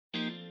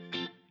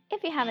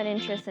If you have an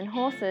interest in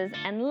horses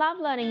and love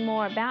learning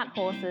more about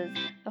horses,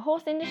 the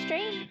horse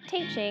industry,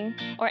 teaching,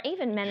 or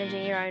even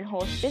managing your own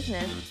horse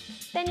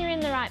business, then you're in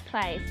the right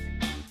place.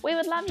 We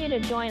would love you to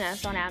join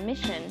us on our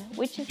mission,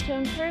 which is to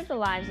improve the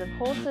lives of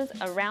horses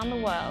around the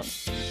world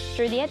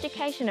through the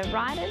education of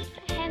riders,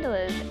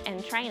 handlers,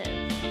 and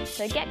trainers.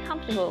 So get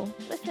comfortable,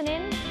 listen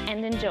in,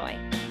 and enjoy.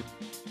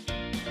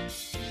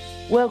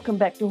 Welcome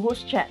back to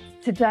Horse Chat.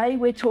 Today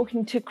we're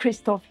talking to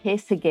Christoph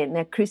Hess again.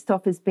 Now,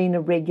 Christoph has been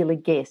a regular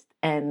guest,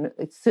 and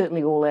it's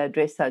certainly all our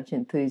dressage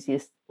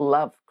enthusiasts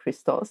love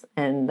Christoph,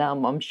 and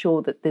I'm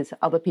sure that there's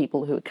other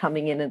people who are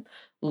coming in and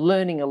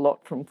learning a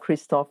lot from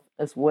Christoph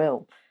as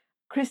well.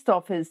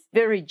 Christoph is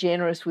very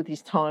generous with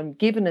his time,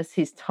 given us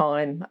his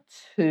time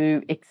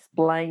to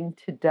explain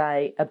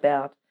today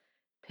about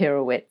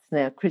pirouettes.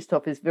 Now,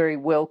 Christoph is very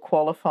well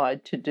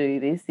qualified to do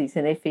this. He's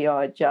an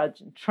FEI judge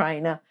and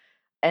trainer,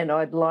 and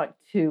I'd like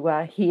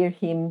to hear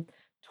him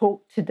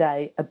talk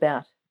today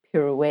about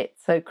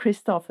pirouettes. So,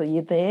 Christoph, are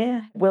you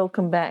there?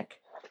 Welcome back.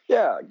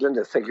 Yeah,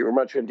 Glenda, thank you very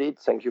much indeed.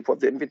 Thank you for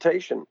the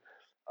invitation.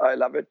 I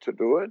love it to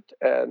do it,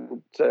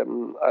 and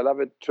I love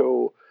it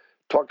to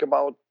talk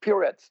about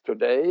pirouettes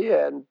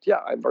today. And yeah,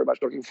 I'm very much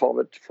looking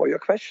forward for your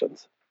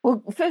questions.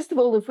 Well, first of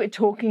all, if we're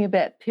talking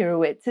about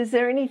pirouettes, is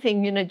there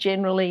anything,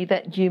 generally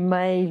that you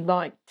may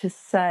like to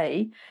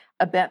say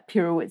about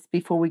pirouettes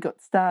before we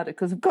got started?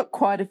 Because I've got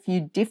quite a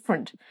few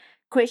different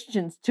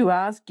questions to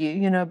ask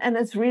you, and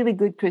it's really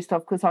good,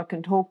 Christoph, because I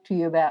can talk to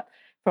you about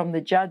from the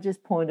judge's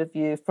point of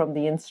view, from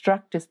the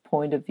instructor's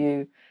point of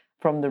view,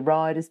 from the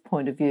rider's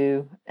point of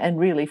view, and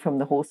really from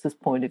the horse's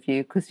point of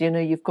view, because,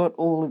 you've got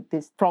all of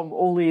this from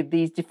all of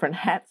these different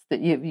hats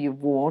that you've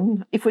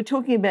worn. If we're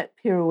talking about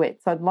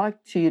pirouettes, I'd like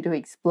you to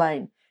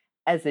explain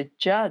as a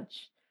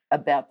judge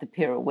about the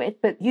pirouette,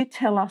 but you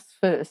tell us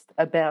first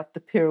about the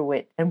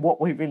pirouette and what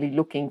we're really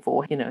looking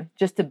for,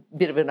 just a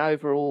bit of an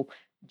overall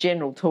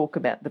general talk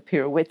about the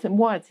pirouettes and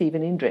why it's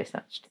even in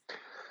dressage.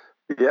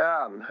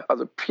 Yeah,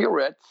 the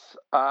pirouettes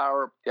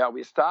are,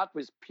 we start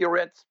with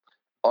pirouettes.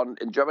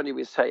 In Germany,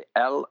 we say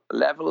L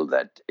level.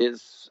 That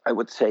is, I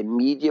would say,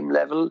 medium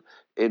level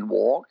in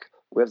walk.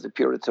 We have the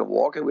pirouettes in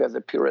walk and we have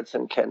the pirouettes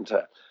in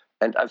canter.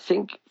 And I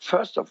think,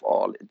 first of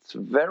all, it's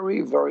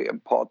very, very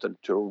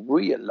important to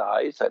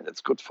realize, and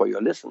it's good for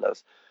your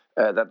listeners,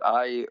 that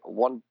I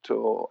want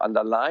to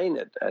underline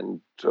it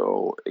and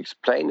to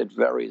explain it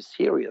very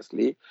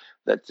seriously,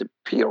 that the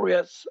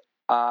pirouettes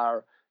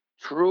are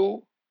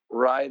true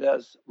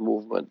riders'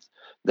 movements.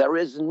 There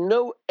is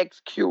no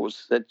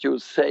excuse that you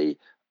say,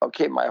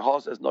 okay, my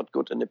horse is not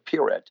good in a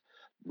pirouette.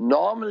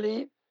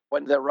 Normally,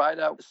 when the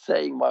rider is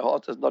saying my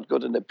horse is not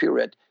good in a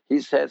pirouette,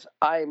 he says,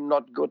 I'm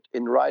not good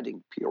in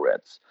riding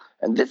pirouettes.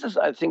 And this is,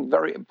 I think,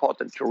 very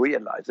important to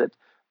realize it,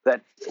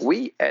 that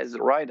we as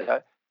a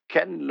rider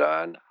can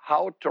learn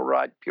how to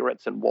ride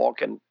pirouettes and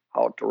walk and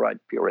how to ride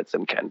pirouettes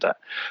and canter.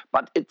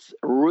 But it's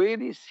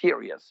really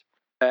serious.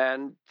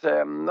 And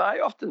I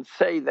often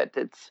say that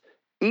it's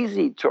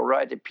easy to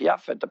ride a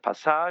piaffe at a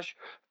passage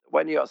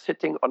when you're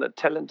sitting on a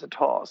talented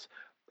horse.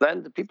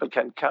 Then the people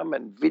can come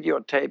and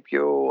videotape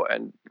you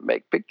and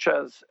make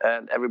pictures,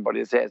 and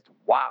everybody says,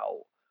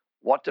 wow,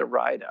 what a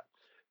rider,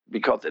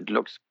 because it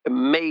looks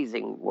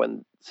amazing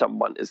when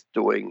someone is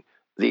doing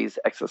these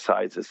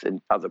exercises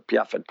in other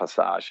piaffe and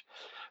passage.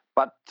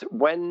 But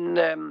when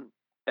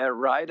a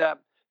rider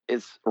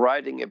is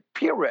riding a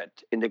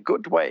pirouette in a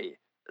good way,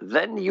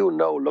 then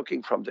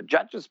looking from the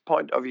judge's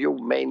point of view,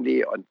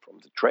 mainly, and from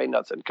the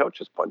trainers and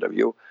coaches' point of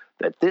view,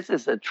 that this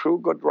is a true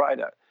good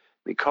rider,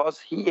 because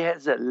he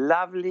has a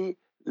lovely,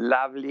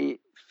 lovely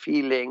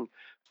feeling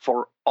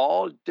for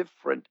all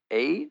different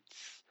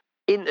aids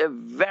in a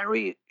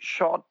very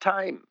short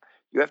time.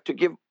 You have to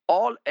give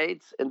all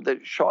aids in the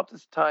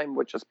shortest time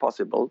which is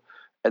possible.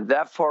 And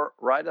therefore,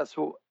 riders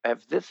who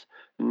have this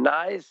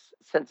nice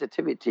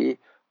sensitivity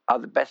are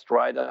the best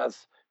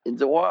riders in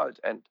the world.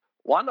 And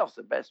one of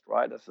the best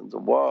riders in the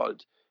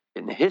world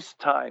in his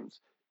times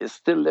is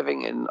still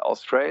living in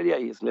Australia.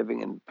 He's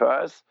living in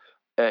Perth.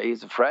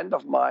 He's a friend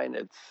of mine.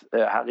 It's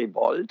Harry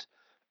Bolt.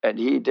 And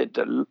he did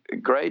a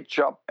great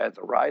job as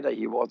a rider.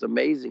 He was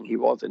amazing. He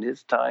was in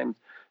his time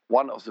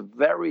one of the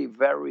very,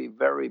 very,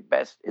 very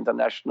best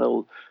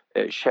international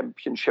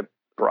championship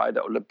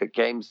rider, Olympic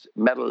Games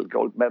medal,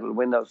 gold medal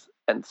winners,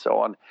 and so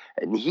on.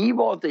 And he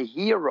was the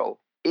hero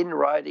in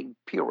riding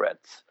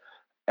pirouettes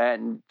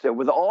and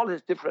with all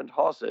his different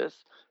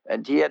horses.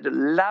 And he had a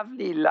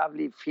lovely,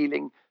 lovely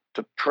feeling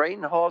to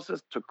train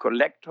horses, to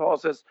collect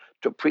horses,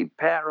 to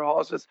prepare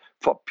horses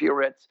for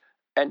pirouettes,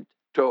 and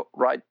to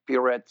ride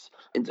pirouettes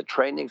in the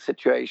training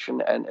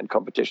situation and in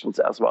competitions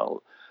as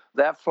well.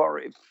 Therefore,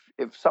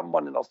 if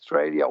someone in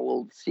Australia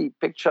will see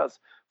pictures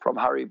from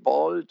Harry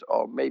Bolt,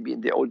 or maybe in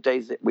the old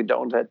days we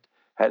don't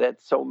had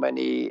so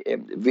many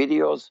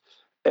videos,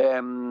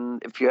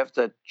 if you have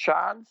the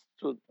chance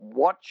to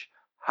watch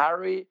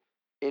Harry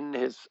in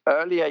his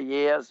earlier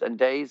years and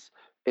days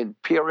in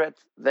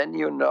pirouettes, then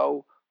you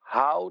know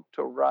how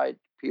to ride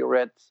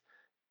pirouettes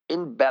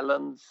in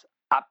balance,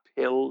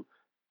 uphill,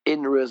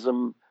 in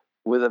rhythm,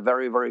 with a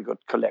very, very good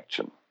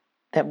collection.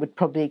 that would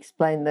probably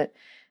explain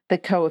the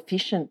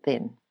coefficient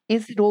then.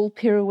 Is it all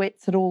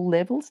pirouettes at all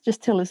levels?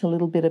 Just tell us a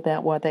little bit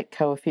about why that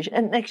coefficient,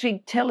 and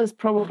actually tell us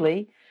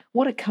probably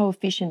what a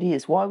coefficient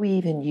is, why we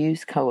even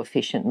use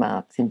coefficient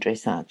marks in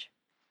dressage.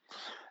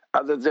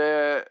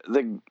 The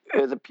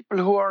people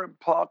who are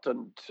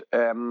important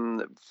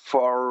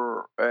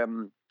for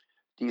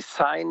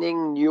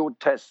designing new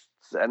tests,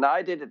 and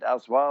I did it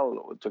as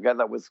well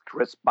together with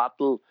Chris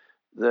Battle,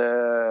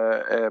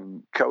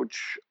 the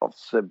coach of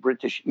the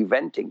British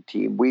eventing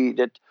team. We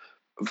did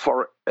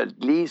for at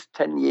least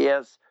 10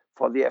 years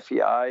for the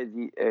FEI,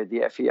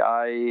 the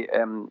FEI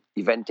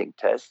eventing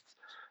tests.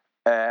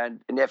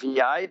 And in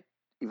FEI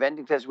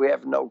eventing tests, we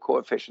have no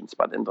coefficients,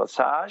 but in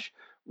dressage,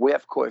 we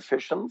have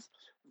coefficients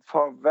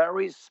for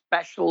very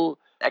special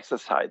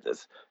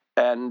exercises.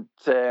 And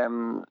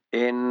in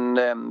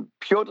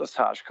pure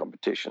dressage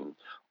competition,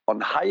 on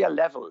higher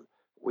level,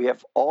 we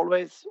have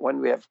always, when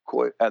we have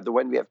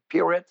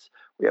pirouettes,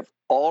 we have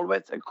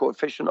always a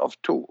coefficient of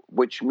 2,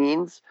 which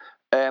means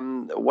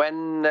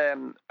when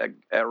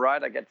a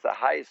rider gets a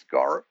high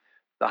score,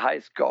 the high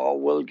score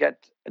will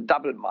get a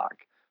double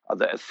mark.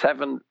 There are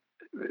 7,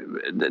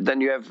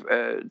 then you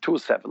have 2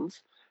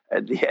 sevens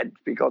at the end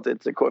because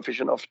it's a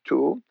coefficient of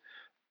 2.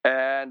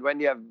 And when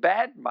you have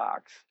bad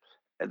marks,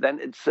 then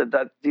it's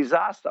a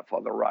disaster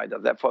for the rider.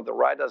 Therefore, the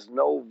riders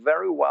know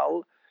very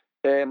well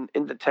in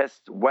the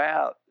test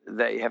where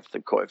they have the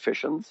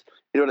coefficients,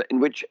 in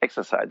which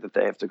exercise that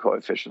they have the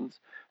coefficients.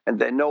 And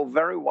they know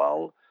very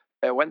well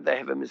when they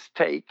have a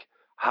mistake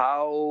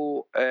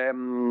how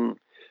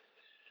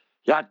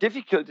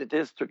difficult it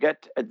is to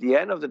get, at the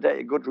end of the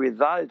day, a good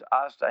result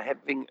after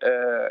having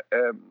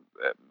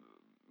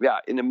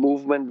in a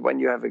movement when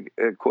you have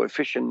a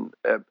coefficient,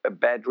 a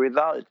bad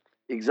result.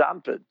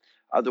 Example,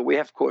 we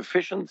have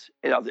coefficients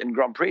in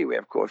Grand Prix. We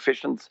have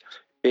coefficients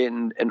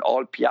in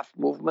all Piaf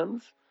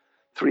movements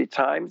 3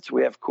 times.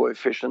 We have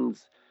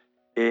coefficients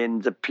in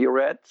the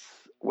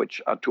pirouettes,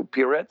 which are 2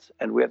 pirouettes,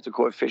 and we have the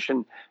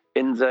coefficient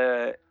in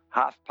the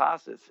half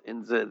passes,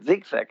 in the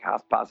zigzag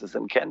half passes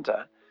in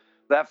canter.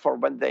 Therefore,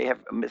 when they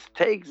have a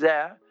mistake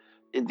there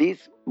in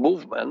these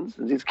movements,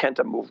 in these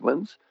canter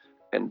movements,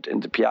 and in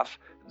the Piaf,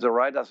 the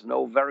riders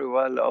know very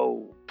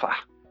well,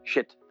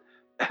 shit.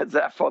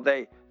 Therefore,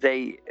 they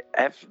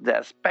have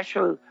their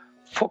special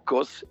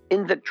focus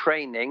in the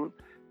training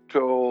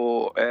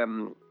to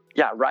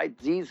ride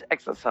these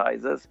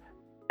exercises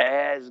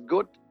as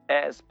good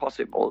as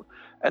possible.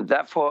 And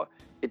therefore,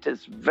 it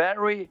is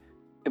very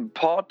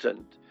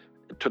important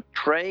to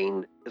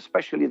train,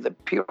 especially the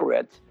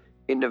pirouettes,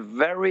 in a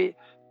very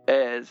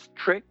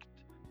strict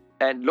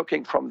and,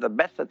 looking from the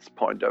methods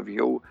point of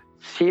view,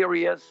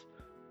 serious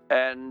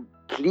and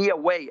clear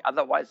way.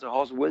 Otherwise, the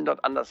horse will not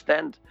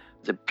understand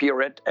the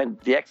pirouette and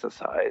the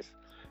exercise.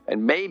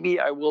 And maybe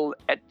I will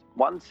add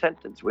one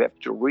sentence. We have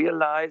to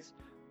realize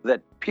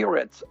that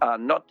pirouettes are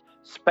not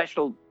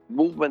special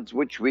movements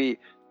which we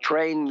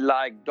train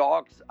like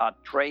dogs are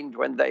trained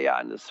when they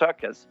are in a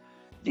circus.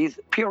 These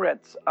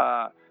pirouettes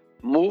are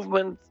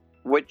movements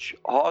which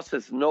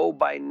horses know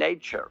by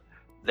nature.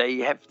 They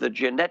have the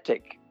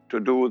genetic to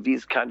do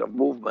these kind of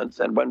movements.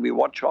 And when we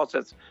watch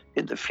horses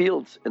in the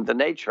fields, in the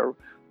nature,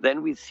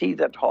 then we see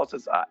that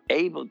horses are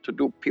able to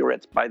do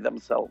pirouettes by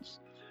themselves.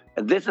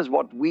 And this is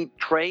what we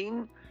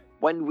train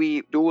when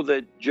we do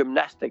the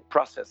gymnastic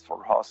process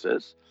for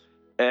horses.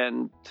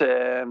 And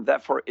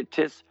therefore, it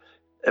is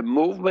a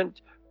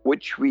movement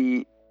which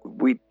we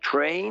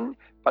train,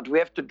 but we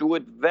have to do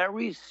it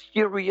very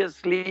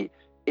seriously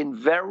in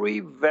very,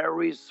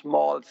 very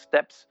small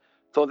steps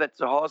so that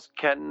the horse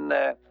can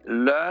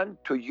learn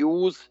to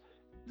use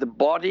the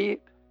body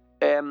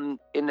in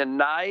a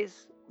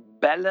nice,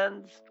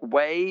 balanced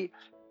way,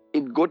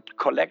 in good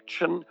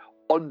collection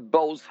on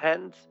both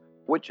hands,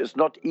 which is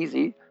not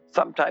easy.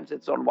 Sometimes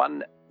it's on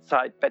one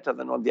side better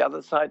than on the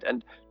other side,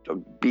 and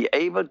to be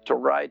able to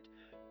ride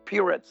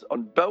pirouettes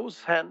on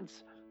both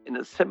hands in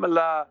a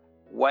similar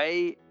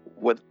way,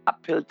 with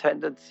uphill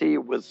tendency,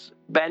 with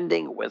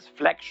bending, with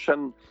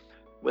flexion,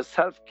 with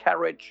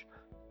self-carriage,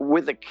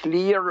 with a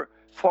clear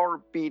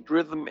 4-beat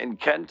rhythm in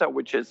canter,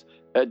 which is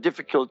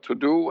difficult to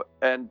do,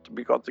 and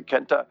because the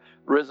canter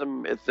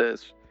rhythm is a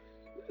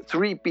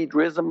 3-beat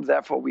rhythm,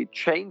 therefore we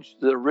change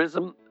the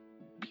rhythm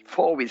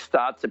before we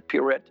start the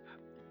pirouette.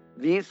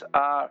 These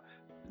are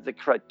the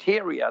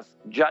criteria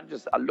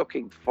judges are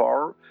looking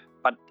for,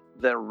 but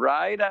the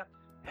rider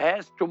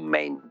has to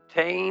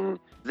maintain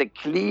the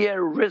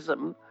clear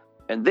rhythm,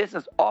 and this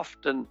is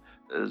often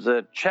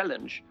the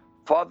challenge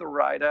for the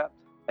rider,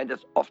 and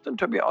it's often,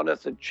 to be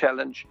honest, a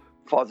challenge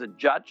for the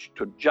judge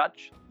to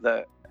judge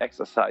the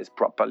exercise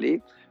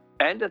properly,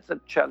 and it's a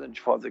challenge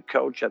for the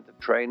coach and the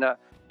trainer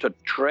to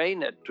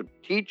train it, to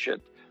teach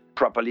it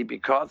properly,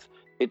 because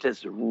it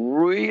is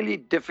really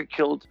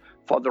difficult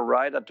for the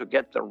rider to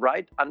get the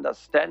right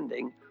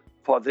understanding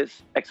for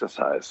this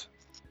exercise.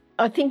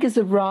 I think as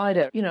a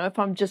rider, if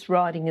I'm just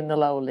riding in the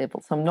lower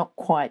levels, I'm not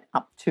quite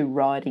up to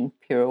riding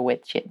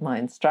pirouettes yet. My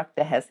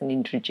instructor hasn't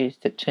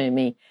introduced it to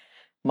me.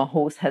 my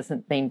horse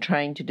hasn't been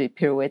trained to do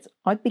pirouettes,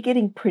 I'd be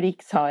getting pretty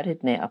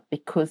excited now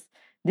because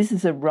this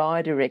is a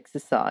rider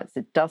exercise.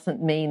 It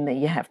doesn't mean that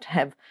you have to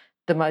have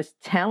the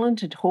most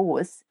talented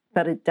horse,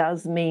 but it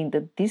does mean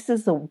that this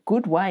is a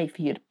good way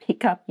for you to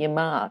pick up your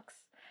marks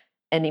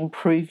and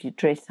improve your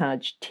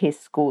dressage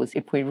test scores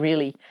if we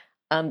really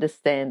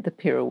understand the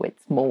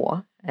pirouettes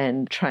more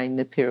and train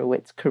the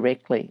pirouettes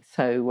correctly.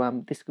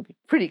 So this could be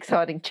a pretty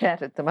exciting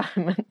chat at the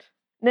moment.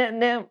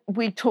 Now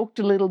we talked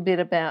a little bit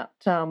about,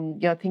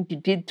 I think you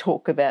did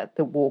talk about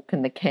the walk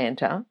and the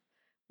canter.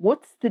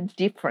 What's the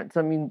difference?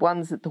 I mean,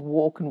 one's at the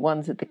walk and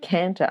one's at the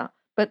canter,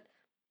 but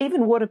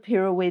even what a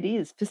pirouette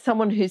is for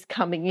someone who's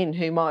coming in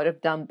who might have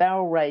done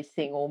barrel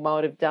racing or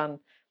might have done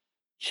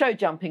show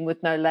jumping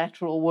with no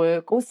lateral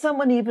work, or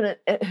someone even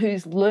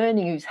who's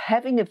learning, who's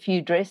having a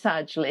few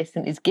dressage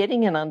lessons, is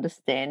getting an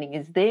understanding,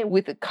 is there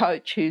with a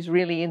coach who's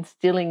really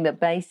instilling the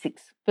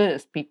basics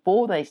first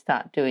before they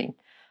start doing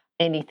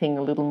anything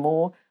a little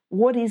more.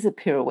 What is a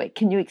pirouette?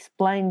 Can you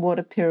explain what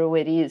a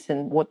pirouette is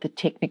and what the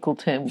technical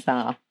terms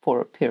are for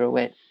a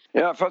pirouette?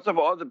 Yeah, first of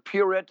all, the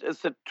pirouette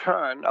is a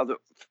turn.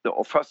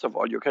 First of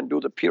all, you can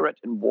do the pirouette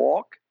in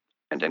walk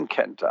and in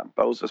canter.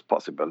 Both is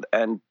possible.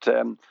 And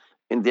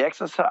in the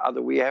exercise,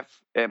 we have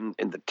in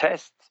the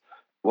tests,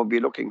 we'll be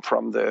looking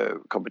from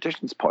the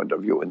competition's point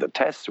of view. In the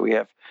tests, we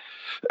have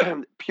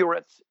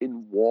pirouettes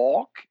in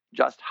walk,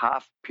 just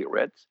half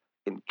pirouettes.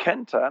 In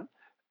canter,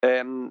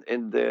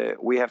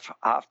 we have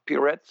half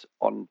pirouettes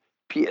on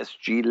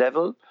PSG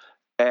level,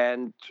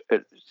 and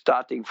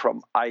starting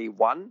from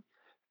I1,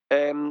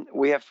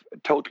 we have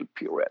total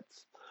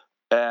pirouettes.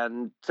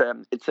 And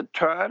it's a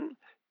turn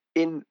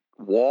in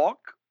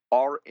walk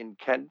or in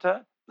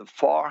canter. The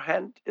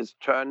forehand is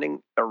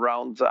turning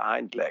around the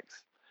hind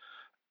legs.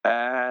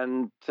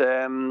 And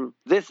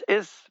this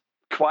is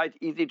quite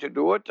easy to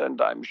do it. And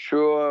I'm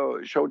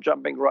sure show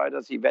jumping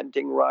riders,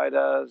 eventing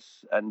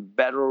riders, and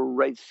barrel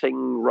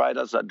racing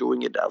riders are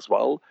doing it as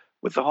well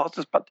with the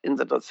horses. But in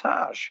the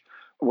dressage,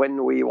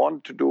 when we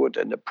want to do it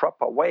in a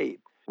proper way,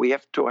 we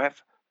have to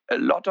have a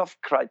lot of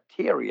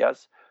criteria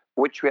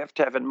which we have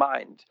to have in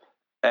mind.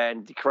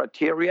 And the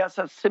criteria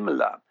are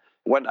similar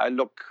when I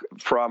look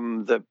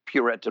from the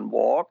pirouette and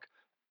walk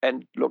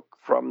and look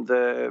from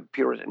the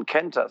pirouette and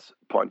canter's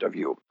point of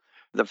view.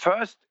 The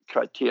first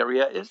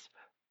criteria is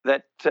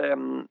that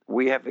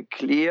we have a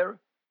clear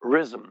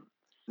rhythm.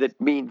 That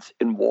means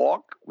in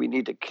walk, we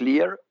need a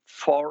clear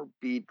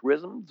 4-beat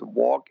rhythm. The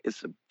walk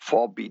is a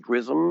 4-beat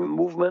rhythm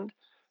movement.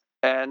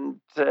 And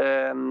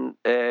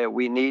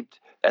we need,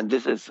 and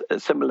this is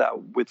similar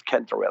with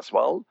canter as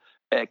well,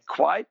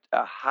 quite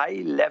a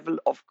high level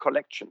of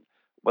collection.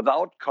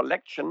 Without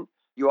collection,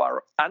 you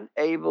are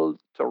unable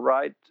to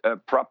ride a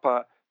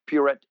proper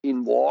pirouette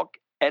in walk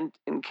and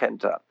in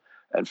canter.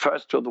 And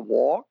first to the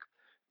walk,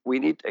 we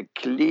need a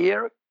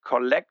clear,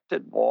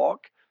 collected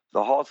walk.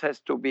 The horse has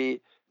to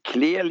be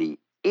clearly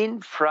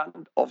in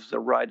front of the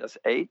rider's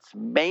aids,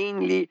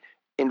 mainly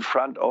in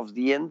front of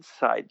the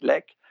inside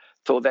leg,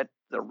 so that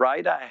the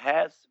rider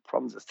has,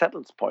 from the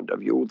saddle's point of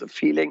view, the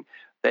feeling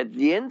that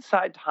the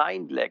inside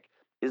hind leg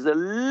is a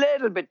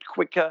little bit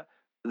quicker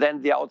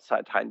than the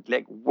outside hind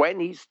leg when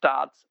he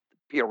starts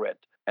the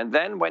pirouette. And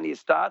then when he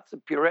starts the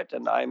pirouette,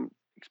 and I'm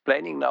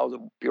explaining now the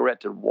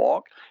pirouette and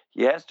walk,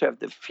 he has to have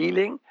the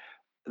feeling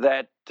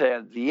that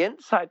the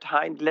inside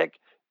hind leg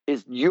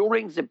is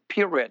during the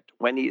pirouette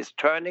when he is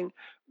turning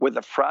with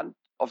the front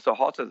of the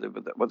horse,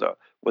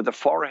 with the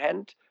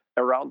forehand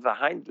around the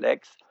hind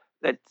legs,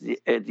 that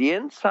the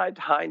inside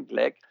hind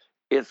leg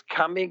is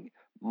coming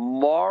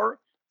more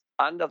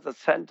under the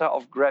center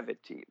of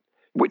gravity,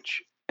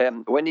 which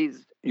when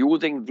he's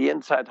using the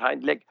inside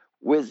hind leg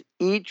with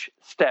each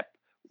step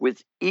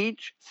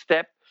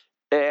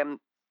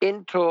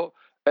into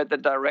the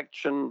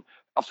direction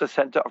of the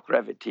center of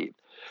gravity.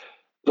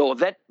 So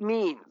that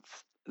means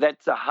that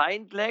the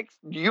hind legs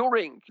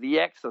during the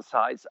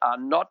exercise are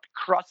not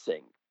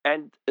crossing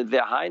and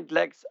the hind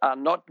legs are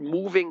not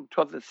moving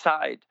to the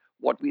side,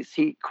 what we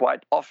see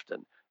quite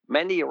often.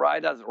 Many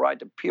riders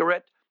ride a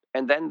pirouette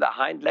and then the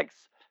hind legs,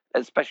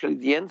 especially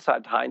the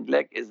inside hind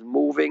leg, is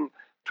moving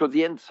to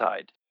the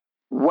inside.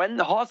 When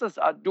the horses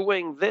are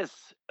doing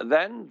this,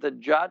 then the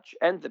judge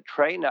and the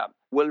trainer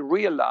will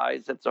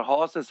realize that the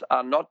horses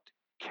are not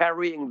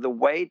carrying the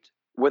weight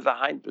with the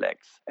hind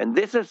legs. And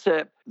this is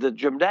the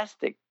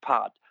gymnastic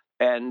part.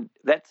 And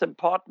that's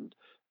important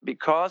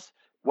because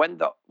when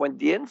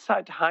the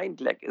inside hind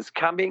leg is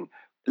coming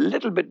a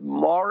little bit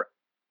more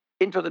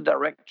into the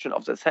direction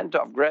of the center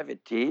of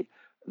gravity,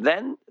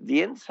 then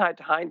the inside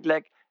hind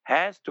leg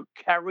has to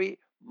carry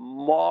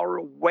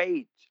more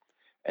weight.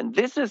 And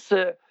this is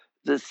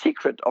the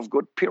secret of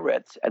good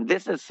pirouettes. And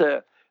this is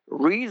a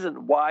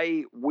reason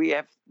why we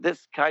have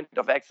this kind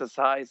of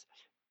exercise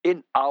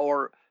in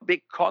our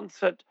big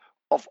concert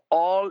of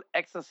all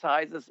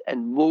exercises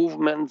and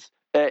movements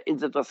in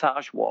the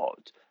dressage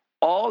world.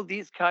 All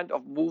these kind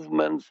of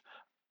movements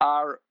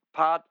are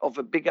part of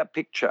a bigger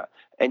picture.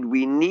 And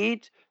we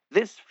need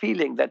this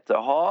feeling that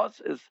the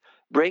horse is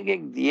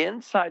bringing the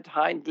inside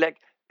hind leg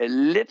a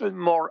little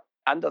more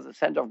under the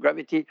center of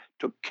gravity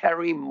to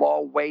carry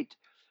more weight.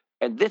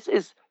 And this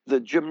is the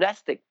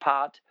gymnastic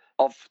part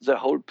of the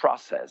whole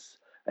process.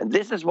 And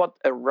this is what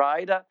a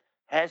rider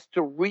has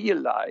to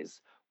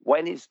realize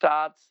when he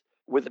starts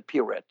with a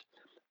pirouette.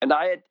 And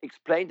I had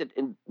explained it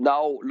in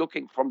now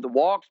looking from the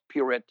walk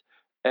pirouette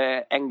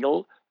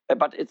angle,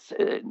 but it's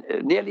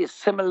nearly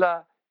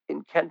similar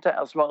in canter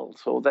as well.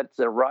 So that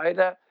the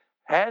rider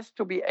has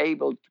to be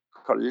able to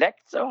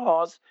collect the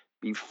horse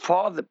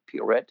before the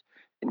pirouette.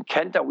 In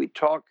canter, we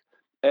talk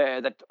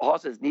that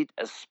horses need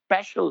a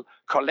special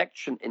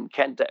collection in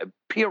canter, a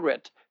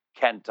pirouette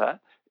canter.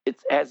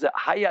 It has a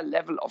higher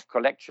level of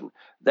collection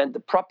than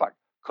the proper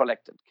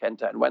collected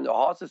canter. And when the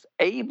horse is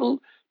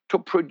able to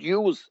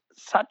produce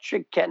such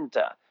a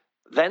canter,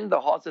 then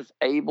the horse is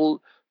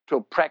able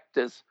to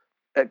practice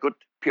a good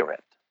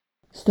pirouette.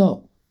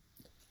 Stop.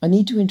 I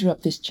need to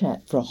interrupt this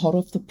chat for a hot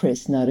off the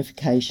press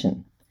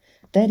notification.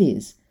 That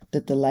is,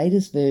 that the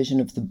latest version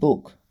of the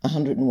book,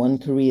 101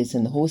 Careers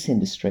in the Horse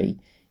Industry,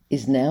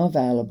 is now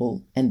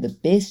available, and the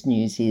best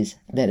news is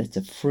that it's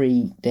a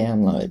free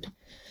download.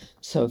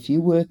 So if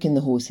you work in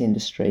the horse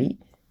industry,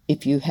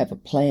 if you have a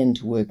plan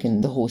to work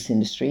in the horse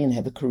industry and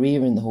have a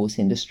career in the horse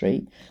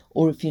industry,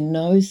 or if you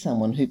know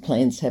someone who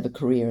plans to have a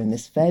career in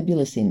this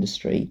fabulous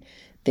industry,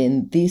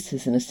 then this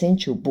is an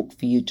essential book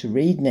for you to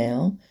read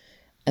now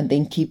and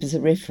then keep as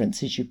a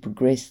reference as you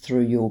progress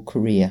through your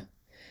career.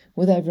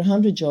 With over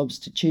 100 jobs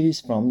to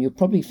choose from, you'll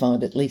probably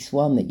find at least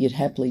one that you'd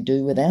happily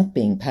do without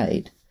being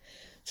paid.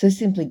 So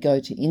simply go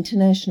to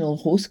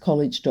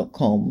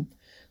internationalhorsecollege.com,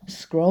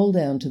 scroll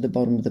down to the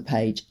bottom of the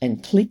page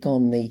and click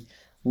on the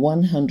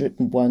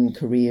 101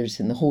 Careers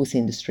in the Horse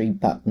Industry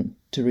button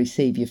to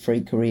receive your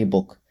free career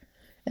book.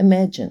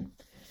 Imagine,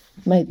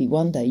 maybe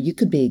one day you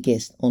could be a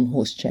guest on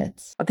Horse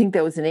Chats. I think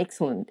that was an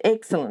excellent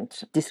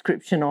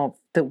description of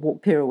the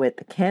walk pirouette,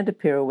 the canter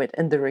pirouette,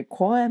 and the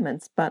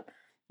requirements. But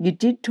you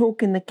did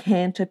talk in the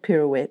canter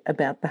pirouette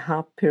about the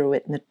half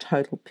pirouette and the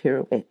total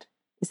pirouette.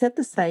 Is that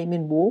the same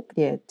in walk?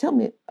 Yeah, tell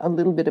me a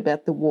little bit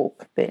about the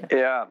walk there.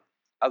 Yeah,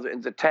 also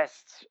in the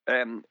tests,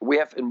 we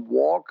have in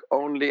walk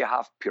only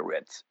half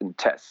pirouettes in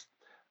tests.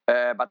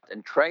 But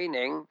in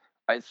training,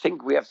 I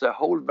think we have the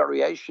whole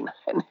variation.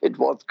 And it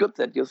was good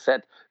that you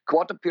said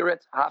quarter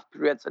pirouettes, half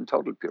pirouettes, and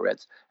total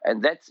pirouettes.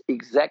 And that's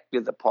exactly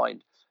the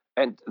point.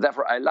 And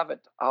therefore, I love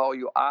it how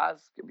you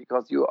ask,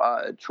 because you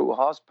are a true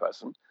horse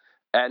person.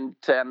 And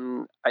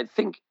I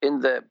think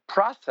in the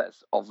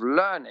process of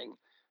learning,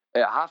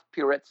 half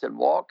pirouettes in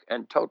walk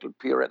and total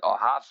pirouette, or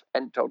half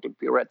and total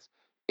pirouettes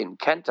in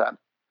canter,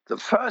 the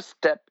first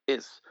step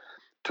is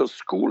to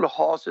school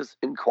horses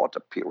in quarter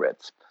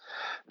pirouettes.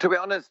 To be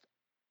honest,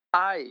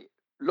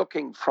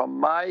 looking from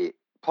my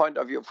point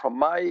of view,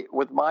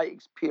 with my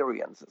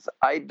experiences,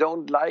 I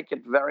don't like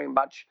it very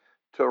much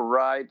to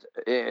ride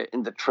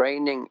in the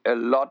training a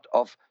lot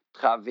of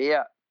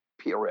travers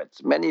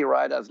pirouettes. Many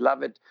riders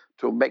love it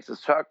to make the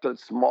circle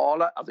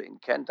smaller, also in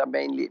canter,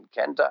 mainly in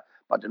canter,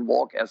 but in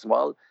walk as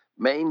well.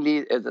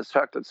 Mainly the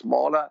circle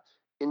smaller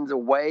in the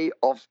way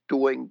of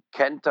doing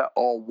canter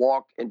or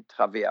walk in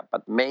travers,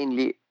 but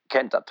mainly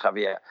canter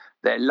travers.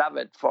 They love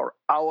it. For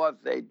hours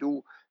they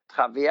do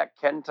travers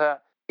canter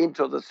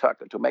into the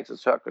circle to make the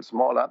circle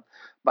smaller.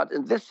 But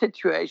in this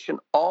situation,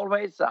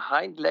 always the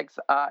hind legs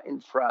are in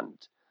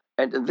front.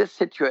 And in this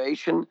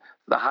situation,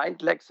 the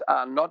hind legs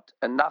are not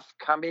enough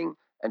coming.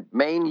 And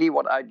mainly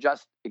what I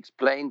just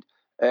explained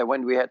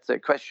when we had the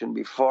question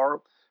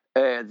before,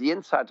 the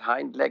inside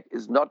hind leg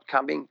is not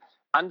coming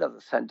under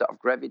the center of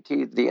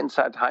gravity. The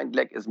inside hind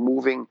leg is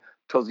moving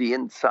to the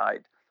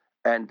inside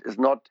and is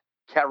not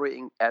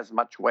carrying as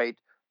much weight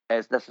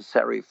as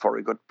necessary for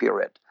a good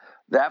pirouette.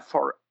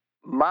 Therefore,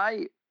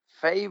 my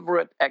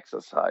favorite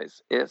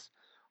exercise is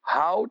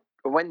how,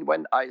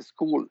 when I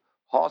school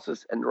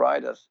horses and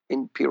riders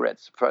in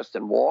pirouettes, first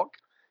in walk,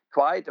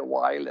 quite a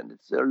while, and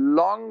it's a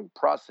long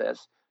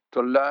process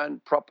to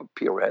learn proper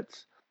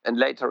pirouettes, and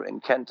later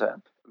in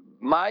canter.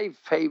 My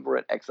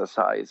favorite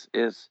exercise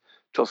is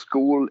to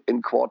school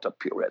in quarter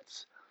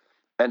pirouettes.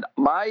 And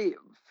my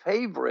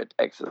favorite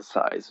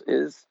exercise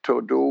is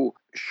to do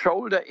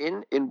shoulder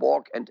in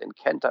walk and in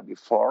canter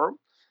before,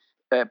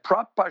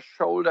 proper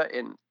shoulder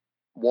in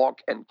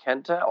walk and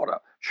canter, or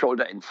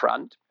shoulder in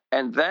front.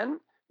 And then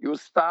you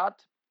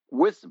start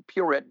with the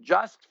pirouette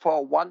just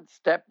for one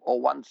step or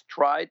one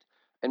stride,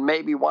 and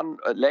maybe one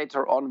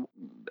later on,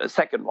 a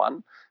second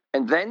one.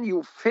 And then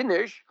you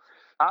finish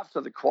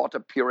after the quarter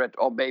pirouette,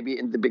 or maybe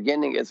in the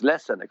beginning it's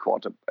less than a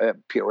quarter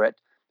pirouette.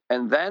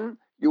 And then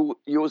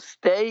you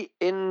stay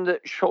in the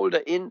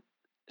shoulder in,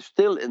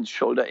 still in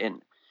shoulder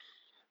in.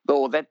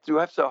 So that you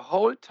have the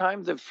whole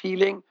time the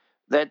feeling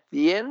that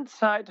the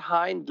inside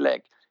hind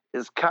leg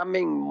is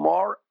coming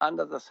more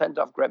under the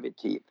center of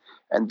gravity.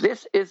 And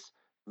this is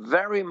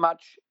very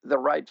much the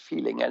right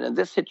feeling. And in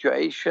this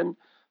situation,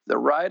 the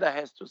rider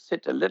has to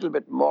sit a little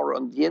bit more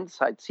on the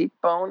inside seat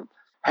bone,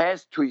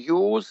 has to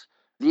use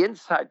the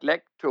inside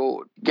leg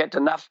to get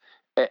enough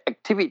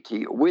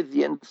activity with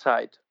the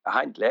inside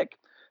hind leg.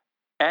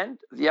 And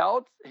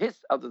the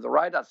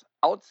rider's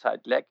outside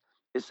leg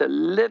is a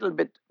little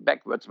bit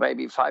backwards,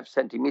 maybe 5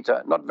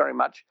 centimeter, not very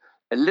much,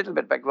 a little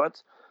bit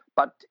backwards,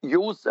 but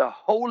use the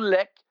whole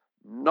leg,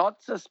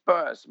 not the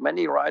spurs.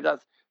 Many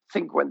riders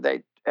think when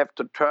they have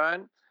to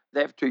turn,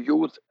 they have to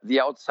use the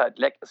outside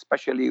leg,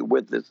 especially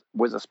with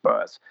the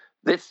spurs.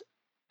 This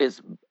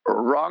is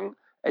wrong,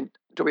 and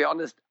to be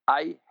honest,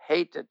 I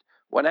hate it.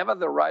 Whenever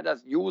the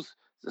riders use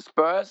the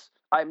spurs,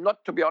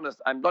 to be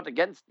honest, I'm not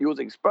against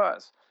using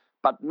spurs,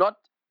 but not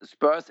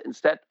spurs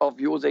instead of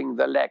using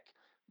the leg.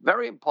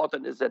 Very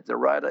important is that the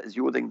rider is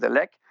using the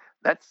leg.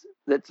 That's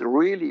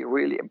really,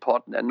 really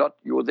important, and not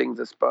using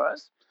the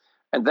spurs.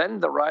 And then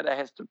the rider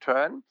has to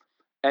turn.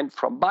 And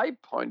from my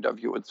point of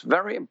view, it's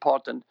very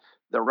important.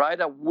 The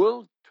rider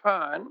will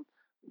turn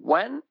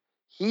when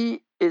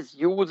he is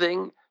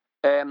using,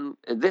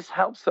 this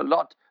helps a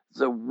lot,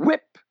 the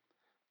whip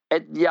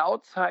at the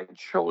outside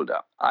shoulder.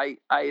 I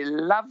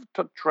love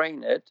to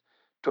train it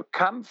to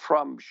come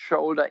from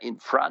shoulder in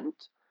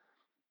front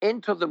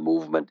into the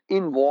movement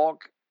in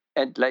walk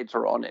and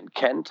later on in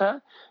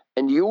canter,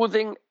 and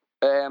using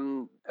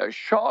a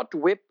short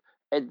whip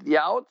at the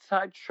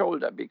outside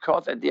shoulder,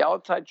 because at the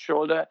outside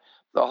shoulder,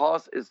 the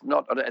horse is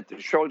not, or at the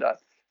shoulder,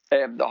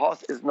 the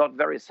horse is not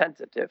very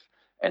sensitive.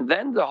 And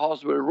then the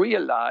horse will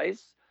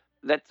realize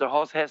that the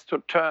horse has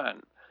to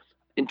turn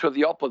into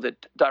the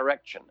opposite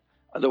direction.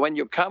 So when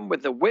you come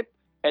with the whip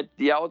at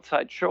the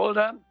outside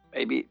shoulder,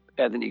 maybe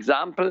as an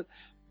example,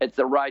 at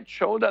the right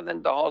shoulder,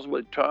 then the horse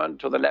will turn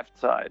to the left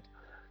side.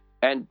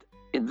 And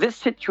in this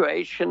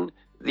situation,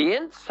 the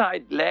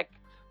inside leg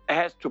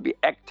has to be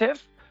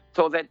active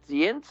so that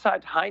the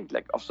inside hind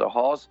leg of the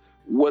horse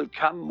will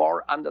come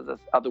more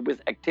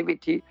with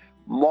activity,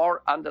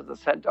 more under the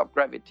center of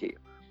gravity.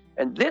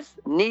 And this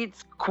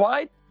needs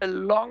quite a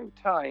long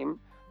time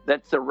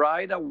that the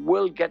rider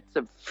will get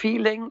the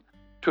feeling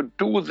to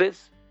do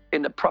this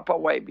in a proper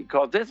way,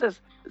 because this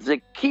is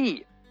the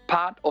key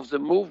part of the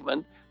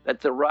movement, that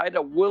the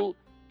rider will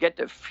get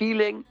a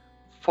feeling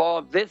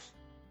for this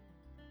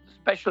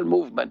special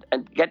movement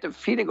and get a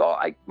feeling, or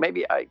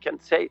maybe I can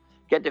say,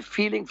 get a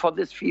feeling for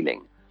this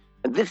feeling.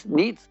 And this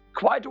needs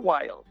quite a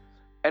while.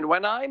 And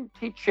when I'm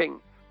teaching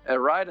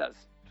riders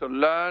to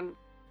learn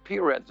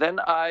pirouettes, then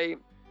I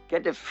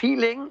get a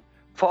feeling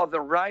for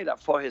the rider,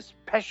 for his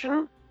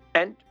passion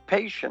and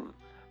patience.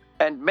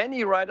 And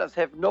many riders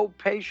have no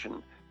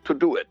patience to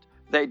do it.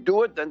 They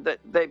do it, and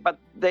but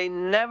they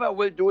never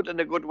will do it in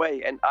a good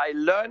way. And I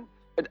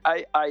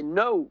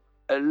know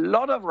a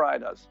lot of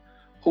riders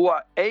who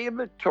are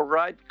able to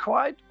ride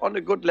quite on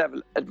a good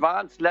level,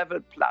 advanced level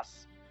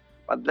plus,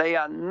 but they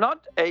are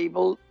not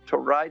able to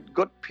ride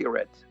good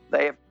pirouettes.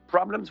 They have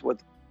problems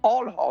with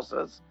all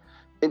horses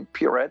in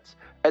pirouettes,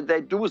 and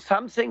they do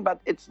something, but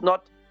it's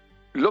not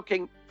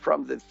looking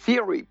from the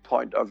theory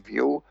point of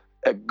view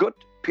a good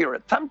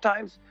pirouette.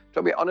 Sometimes,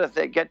 to be honest,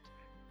 they get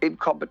in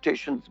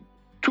competitions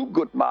 2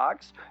 good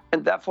marks,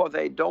 and therefore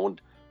they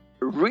don't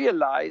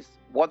realize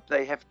what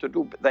they have to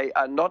do. They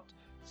are not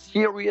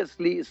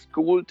seriously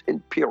schooled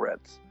in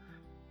pirouettes.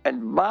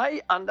 And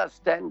my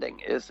understanding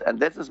is, and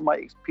this is my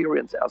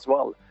experience as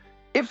well,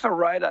 if a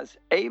rider is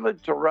able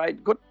to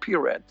ride good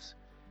pirouettes,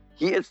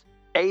 he is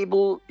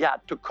able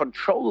to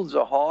control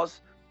the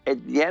horse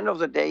at the end of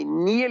the day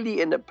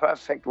nearly in a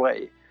perfect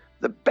way.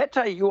 The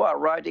better you are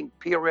riding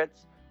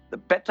pirouettes, the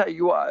better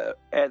you are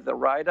as a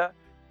rider,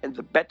 and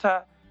the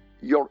better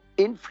your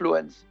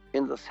influence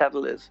in the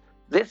saddle is.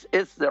 This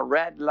is the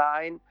red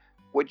line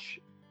which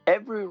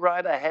every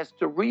rider has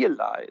to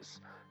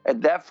realize.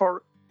 And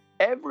therefore,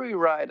 every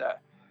rider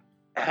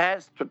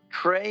has to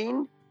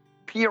train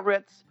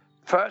pirouettes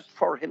first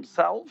for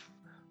himself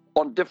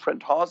on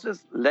different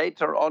horses,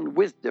 later on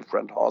with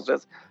different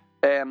horses,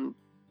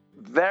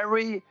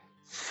 very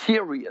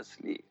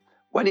seriously.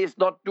 When he's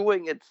not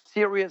doing it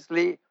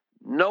seriously,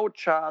 no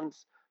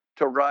chance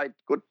to ride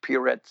good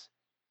pirouettes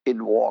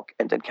in walk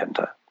and in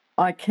canter.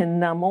 I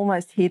can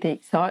almost hear the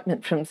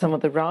excitement from some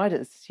of the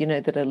riders,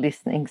 that are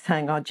listening,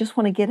 saying, I just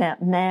want to get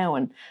out now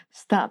and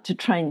start to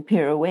train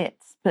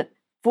pirouettes. But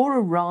for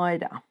a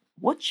rider,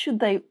 what should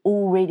they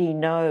already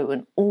know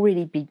and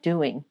already be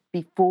doing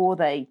before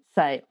they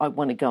say, I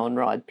want to go and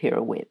ride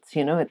pirouettes?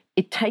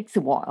 It takes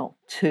a while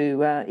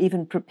to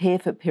even prepare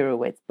for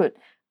pirouettes. But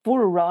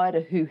for a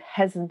rider who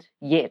hasn't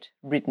yet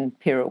ridden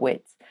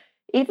pirouettes,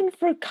 even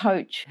for a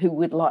coach who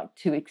would like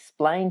to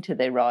explain to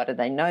their rider,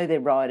 they know their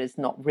rider's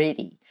not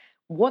ready,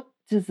 what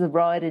does the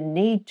rider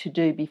need to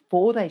do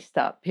before they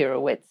start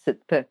pirouettes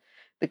that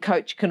the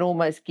coach can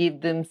almost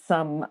give them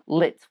some,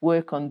 let's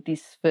work on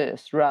this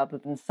first, rather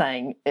than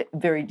saying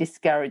very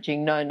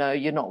discouraging, no,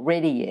 you're not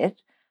ready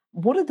yet?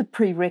 What are the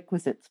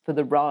prerequisites for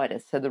the rider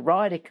so the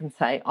rider can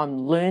say,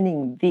 I'm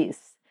learning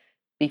this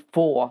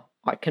before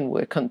I can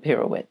work on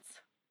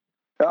pirouettes?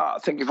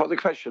 Thank you for the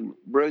question.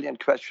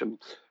 Brilliant question.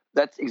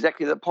 That's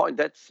exactly the point.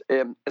 That's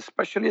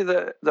especially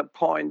the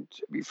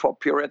point before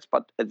pirouettes,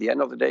 but at the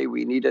end of the day,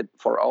 we need it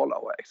for all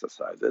our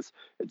exercises.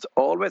 It's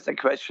always a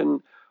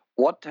question,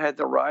 what has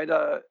the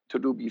rider to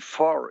do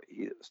before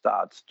he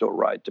starts to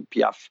ride the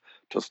piaffe,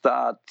 to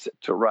start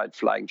to ride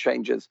flying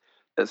changes,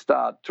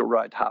 start to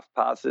ride half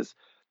passes,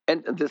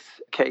 and in this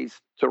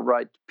case, to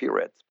ride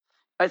pirouettes.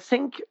 I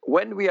think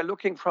when we are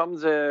looking from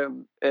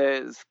the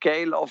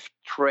scale of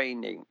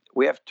training,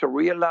 we have to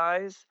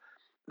realize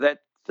that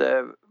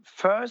the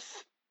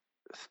first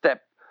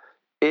step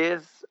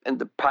is in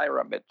the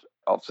pyramid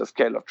of the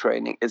scale of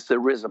training is the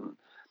rhythm.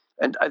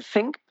 And I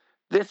think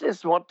this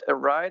is what a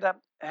rider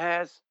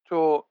has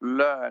to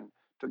learn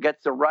to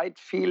get the right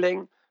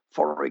feeling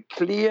for a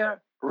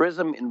clear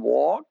rhythm in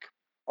walk,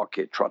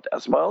 okay, trot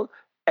as well,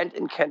 and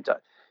in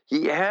canter.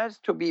 He has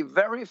to be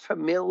very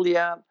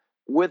familiar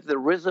with the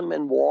rhythm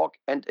in walk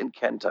and in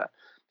canter.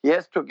 He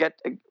has to get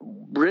a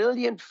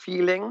brilliant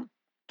feeling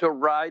to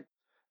ride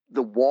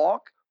the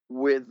walk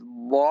with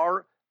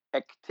more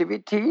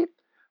activity,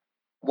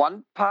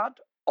 one part,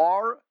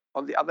 or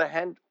on the other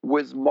hand,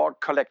 with more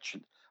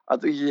collection.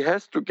 He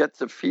has to get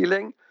the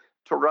feeling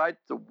to ride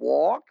the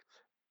walk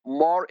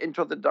more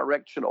into the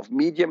direction of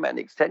medium and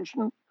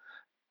extension,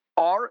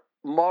 or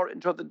more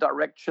into the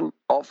direction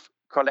of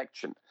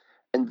collection.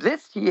 And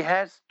this he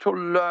has to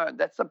learn.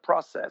 That's a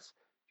process.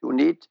 You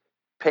need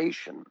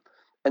patience.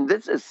 And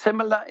this is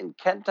similar in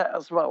canter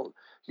as well.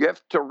 You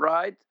have to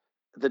ride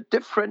the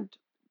different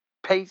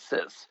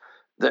paces,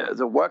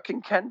 the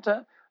working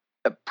canter,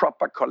 a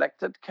proper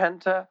collected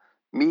canter,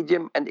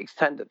 medium and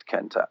extended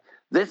canter.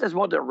 This is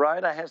what a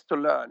rider has to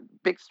learn.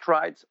 Big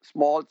strides,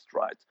 small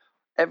strides.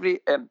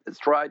 Every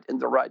stride in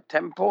the right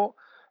tempo.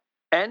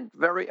 And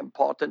very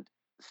important,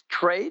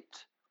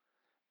 straight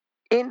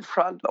in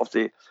front of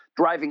the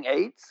driving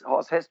aids.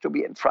 Horse has to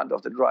be in front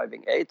of the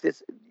driving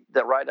aids.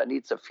 The rider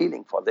needs a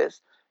feeling for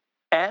this.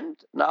 And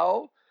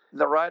now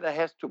the rider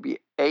has to be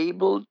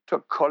able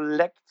to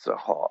collect the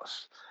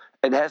horse.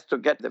 It has to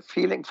get the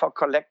feeling for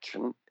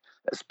collection,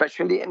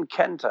 especially in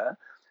canter,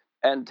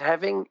 and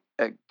having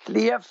a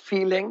clear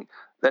feeling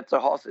that the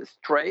horse is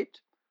straight,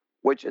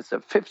 which is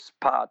the fifth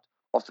part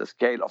of the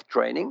scale of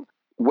training.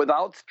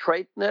 Without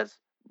straightness,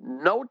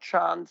 no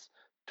chance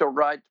to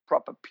ride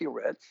proper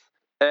pirouettes.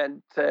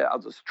 And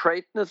also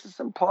straightness is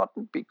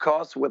important,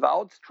 because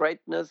without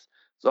straightness,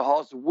 the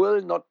horse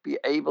will not be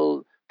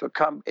able to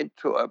come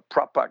into a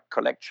proper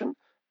collection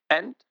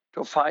and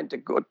to find a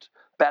good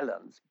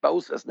balance.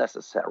 Both is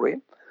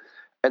necessary.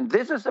 And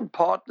this is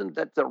important,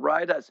 that the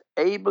rider is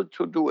able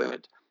to do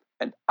it.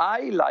 And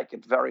I like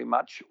it very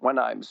much when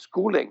I'm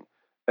schooling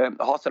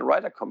horse and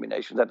rider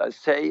combination, that I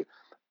say,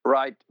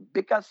 ride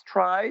bigger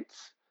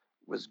strides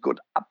with good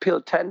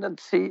uphill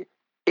tendency,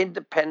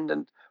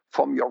 independent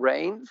from your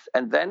reins,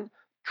 and then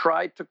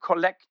try to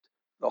collect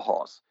the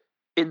horse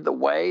in the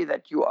way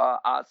that you are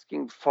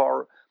asking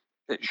for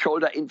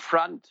shoulder in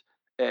front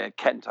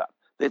canter.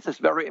 This is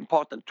very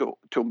important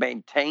to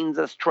maintain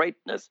the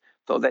straightness,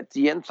 so that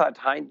the inside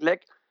hind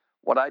leg,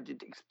 what I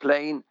did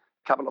explain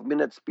a couple of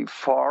minutes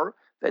before,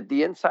 that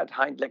the inside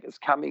hind leg is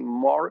coming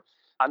more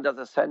under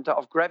the center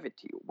of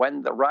gravity.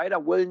 When the rider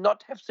will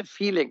not have the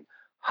feeling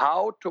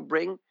how to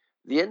bring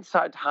the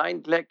inside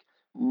hind leg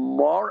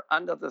more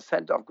under the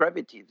center of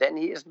gravity, then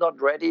he is not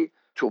ready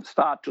to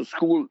start to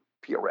school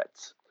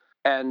pirouettes.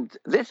 And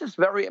this is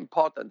very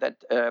important,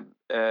 that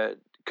a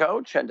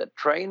coach and a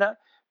trainer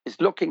is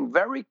looking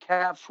very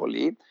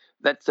carefully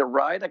that the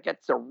rider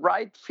gets the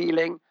right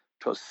feeling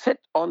to sit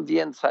on the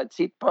inside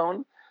seat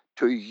bone,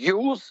 to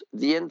use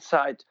the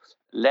inside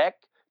leg,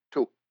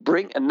 to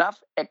bring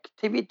enough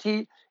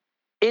activity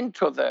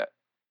into the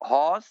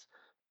horse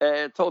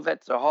so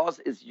that the horse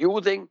is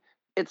using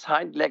its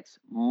hind legs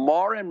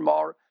more and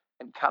more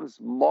and comes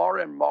more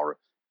and more,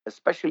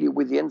 especially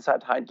with the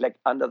inside hind leg,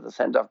 under the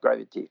center of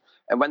gravity.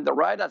 And when the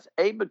rider is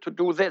able to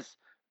do this,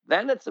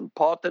 then it's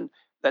important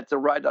that the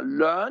rider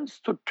learns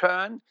to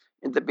turn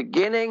in the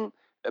beginning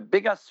a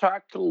bigger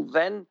circle,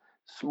 then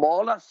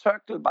smaller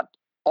circle, but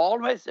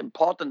always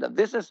important. And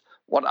this is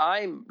what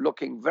I'm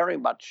looking very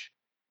much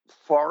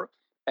for,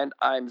 and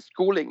I'm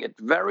schooling it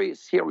very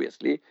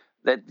seriously,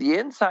 that the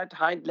inside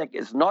hind leg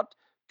is not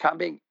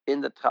coming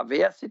in the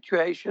traverse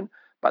situation,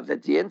 but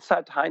that the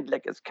inside hind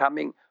leg is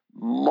coming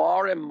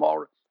more and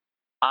more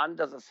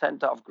under the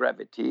center of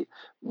gravity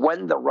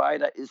when the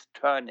rider is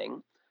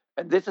turning.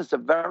 And this is the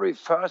very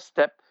first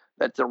step,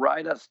 that the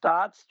rider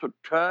starts to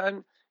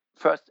turn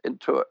first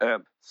into a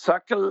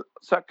circle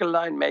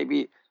line,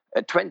 maybe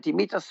a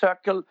 20-meter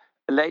circle,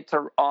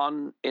 later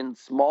on in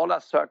smaller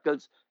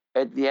circles,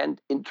 at the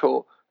end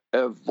into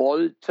a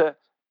volte,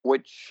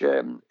 which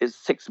is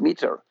 6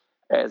 meters,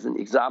 as an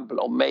example,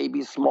 or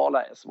maybe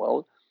smaller as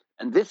well.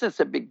 And this is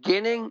the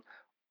beginning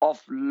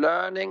of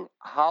learning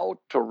how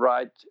to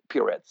ride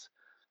pirouettes.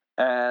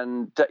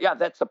 And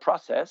that's the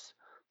process.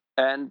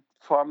 And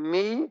for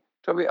me,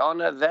 to be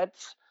honest,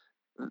 that's,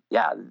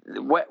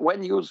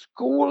 when you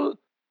school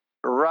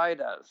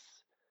riders,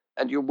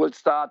 and you will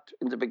start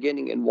in the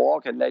beginning in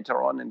walk and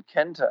later on in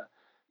canter,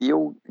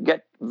 you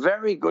get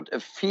very good a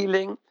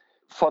feeling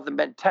for the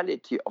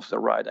mentality of the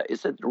rider.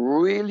 Is it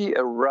really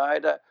a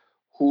rider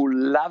who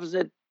loves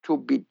it to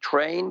be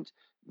trained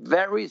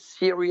very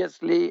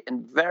seriously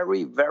in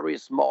very, very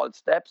small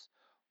steps?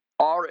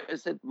 Or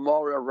is it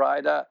more a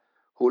rider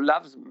who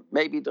loves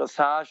maybe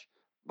dressage,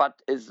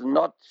 but is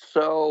not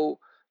so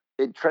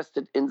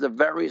interested in the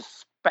very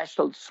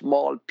special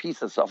small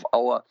pieces of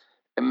our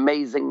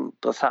amazing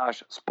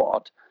dressage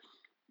sport.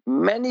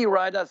 Many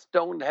riders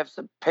don't have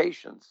the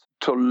patience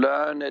to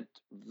learn it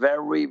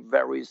very,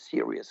 very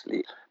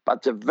seriously.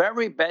 But the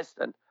very best,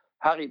 and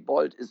Harry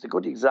Bolt is a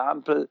good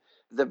example,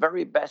 the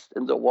very best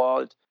in the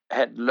world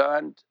had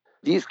learned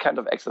these kind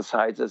of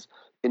exercises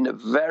in a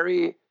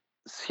very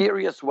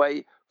serious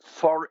way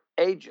for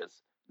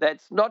ages.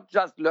 That's not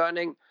just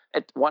learning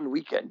at one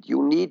weekend.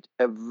 You need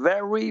a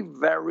very,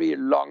 very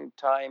long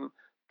time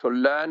to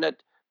learn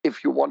it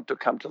if you want to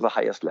come to the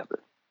highest level.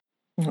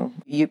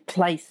 You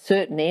place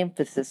certain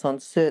emphasis on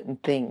certain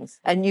things.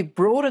 And you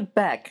brought it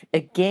back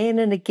again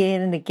and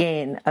again and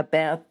again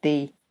about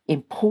the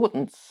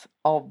importance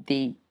of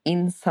the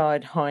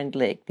inside hind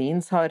leg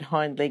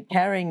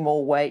carrying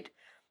more weight,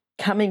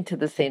 coming to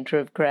the centre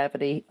of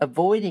gravity,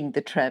 avoiding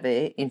the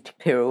travers into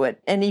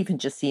pirouette, and even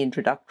just the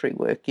introductory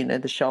work,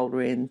 the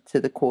shoulder in to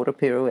the quarter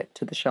pirouette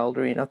to the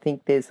shoulder in. I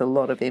think there's a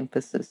lot of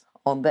emphasis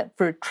on that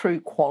for a true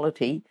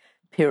quality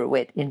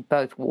pirouette in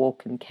both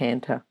walk and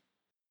canter.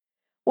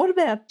 What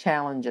about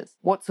challenges?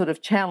 What sort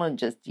of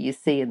challenges do you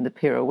see in the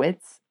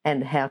pirouettes,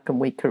 and how can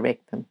we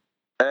correct them?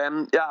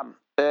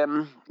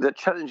 The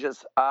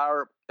challenges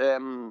are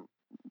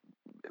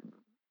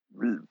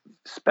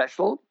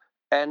special,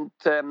 and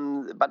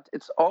but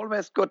it's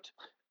always good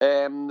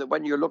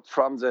when you look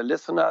from the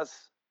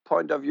listeners'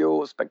 point of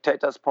view,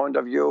 spectators' point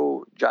of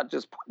view,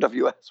 judges' point of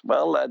view as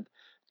well, and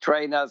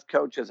trainers,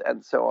 coaches,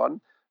 and so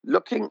on.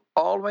 Looking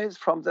always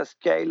from the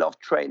scale of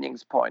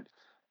training's point.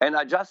 And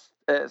I just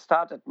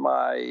started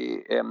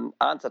my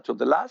answer to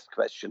the last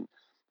question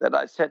that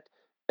I said,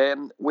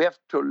 we have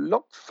to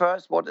look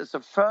first what is the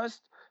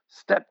first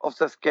step of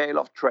the scale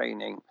of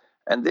training.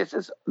 And this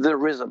is the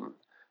rhythm.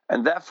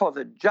 And therefore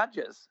the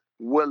judges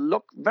will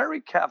look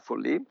very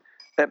carefully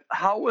at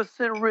how is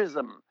the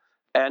rhythm.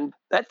 And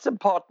that's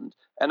important.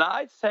 And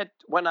I said,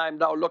 when I'm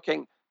now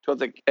looking to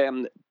the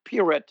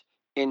pirouette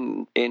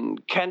in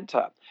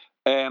canter,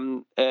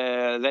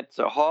 that's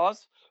a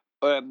horse.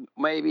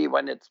 Maybe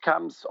when it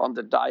comes on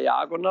the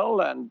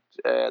diagonal and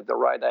the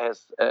rider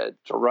has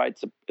to ride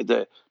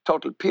the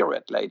total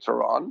pirouette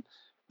later on,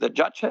 the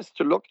judge has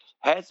to look,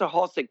 has the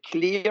horse a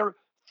clear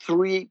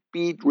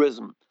 3-beat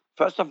rhythm?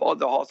 First of all,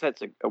 the horse has,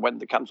 when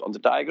it comes on the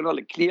diagonal,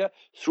 a clear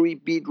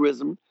 3-beat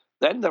rhythm.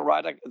 Then the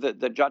rider,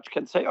 the judge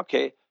can say,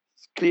 okay,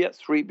 it's clear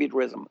 3-beat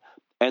rhythm.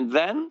 And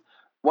then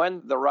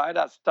when the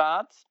rider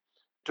starts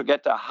to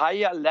get a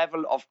higher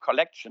level of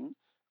collection,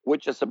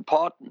 which is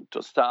important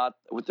to start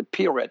with the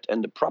pirouette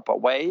in the proper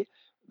way,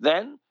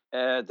 then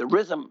the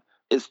rhythm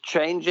is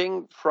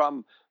changing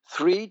from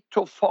 3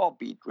 to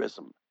 4-beat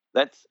rhythm.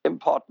 That's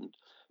important,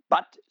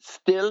 but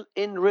still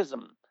in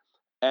rhythm.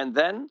 And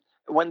then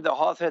when the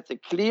horse has a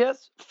clear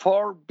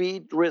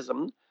 4-beat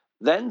rhythm,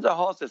 then the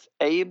horse is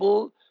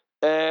able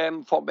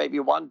for maybe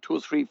 1, 2,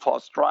 3, 4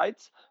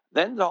 strides,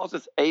 then the horse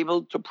is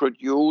able to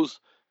produce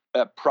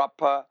a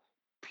proper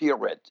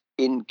pirouette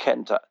in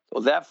canter.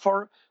 So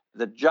therefore,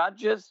 the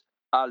judges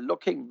are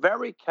looking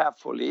very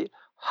carefully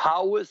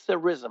how is the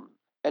rhythm.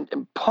 And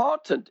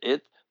important is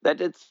that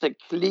it's a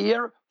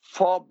clear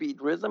 4-beat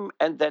rhythm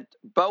and that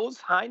both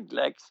hind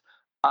legs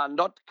are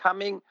not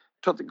coming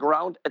to the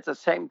ground at the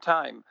same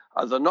time.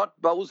 Also not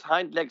both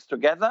hind legs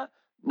together.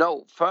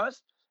 No,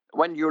 first,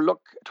 when you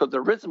look to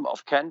the rhythm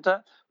of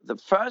canter, the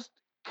first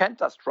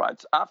canter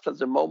strides after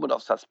the moment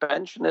of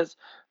suspension is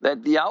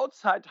that the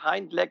outside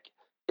hind leg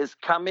is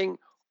coming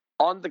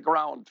on the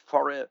ground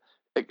for a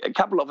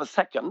couple of a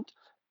second.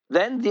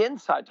 Then the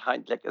inside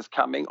hind leg is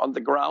coming on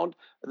the ground.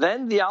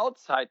 Then the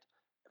outside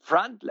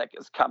front leg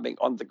is coming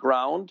on the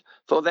ground,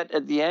 so that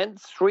at the end,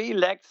 3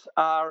 legs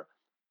are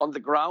on the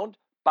ground,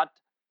 but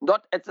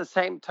not at the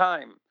same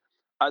time.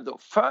 Also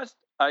first,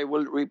 I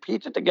will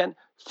repeat it again,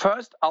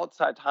 first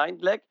outside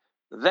hind leg,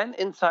 then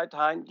inside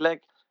hind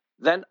leg,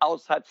 then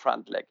outside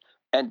front leg,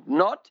 and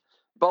not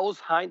both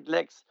hind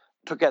legs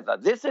together.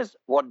 This is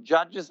what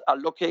judges are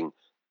looking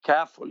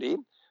carefully,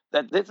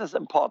 that this is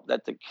important,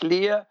 that the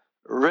clear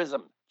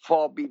rhythm,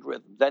 4-beat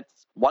rhythm.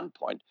 That's one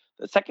point.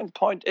 The second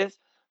point is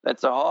that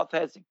the horse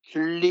has a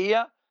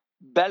clear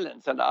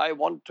balance. And I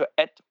want to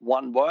add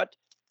one word,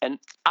 an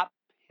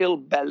uphill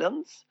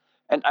balance.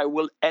 And I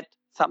will add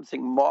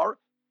something more,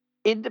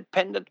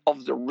 independent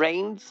of the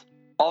reins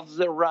of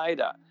the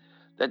rider.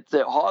 That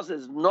the horse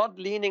is not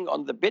leaning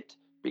on the bit,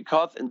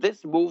 because in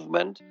this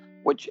movement,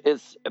 which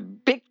is a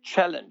big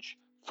challenge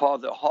for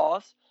the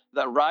horse,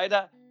 the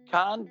rider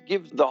can't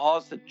give the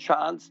horse a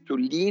chance to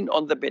lean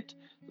on the bit.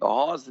 The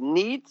horse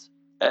needs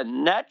a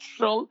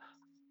natural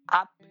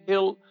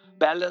uphill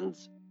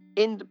balance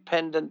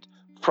independent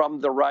from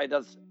the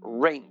rider's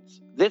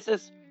reins. This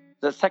is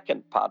the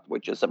second part,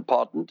 which is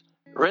important.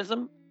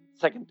 Rhythm.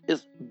 Second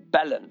is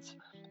balance.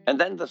 And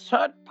then the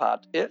third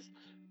part is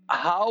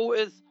how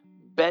is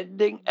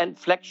bending and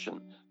flexion.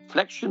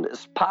 Flexion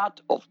is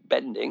part of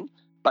bending,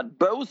 but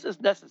both is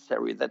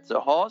necessary, that the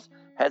horse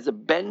has a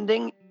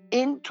bending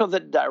into the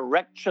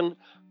direction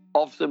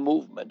of the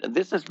movement. And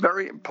this is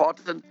very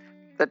important,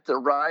 that the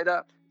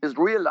rider is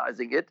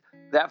realizing it.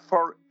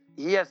 Therefore,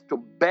 he has to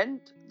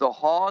bend the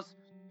horse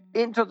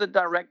into the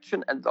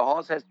direction, and the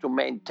horse has to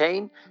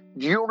maintain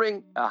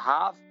during a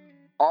half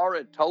or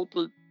a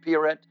total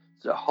pirouette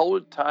the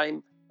whole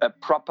time a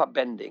proper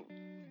bending.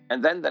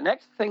 And then the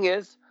next thing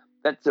is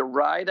that the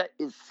rider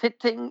is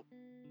sitting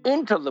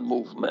into the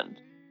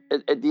movement.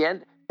 At the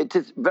end, it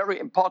is very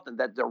important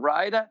that the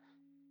rider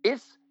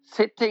is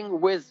sitting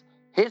with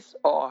his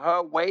or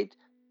her weight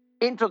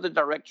into the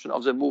direction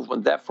of the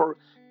movement. Therefore,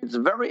 it's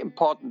very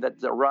important that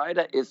the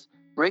rider is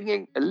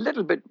bringing a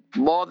little bit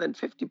more than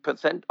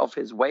 50% of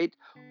his weight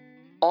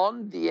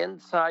on the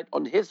inside,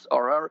 on his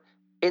or her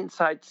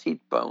inside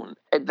seat bone.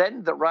 And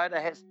then the rider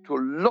has to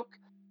look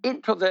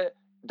into the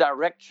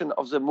direction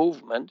of the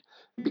movement,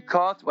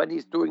 because when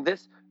he's doing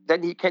this,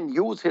 then he can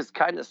use his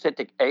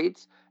kinesthetic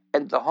aids,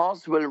 and the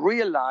horse will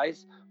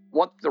realize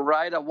what the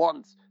rider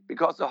wants,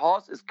 because the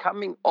horse is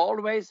coming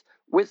always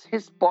with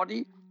his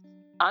body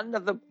under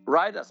the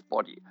rider's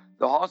body.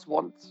 The horse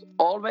wants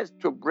always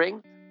to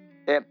bring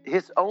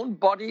his own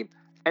body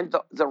and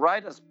the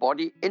rider's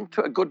body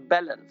into a good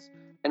balance.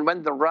 And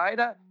when the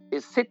rider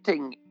is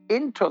sitting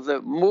into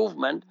the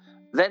movement,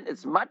 then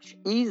it's much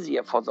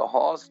easier for the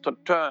horse to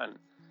turn.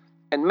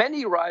 And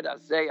many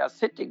riders, they are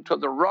sitting to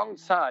the wrong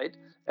side,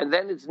 and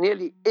then it's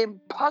nearly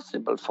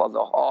impossible for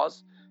the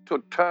horse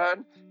to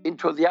turn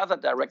into the other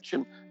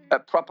direction, a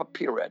proper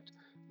pirouette.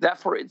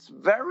 Therefore, it's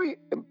very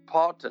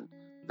important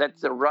that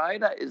the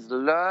rider is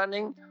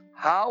learning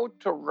how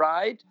to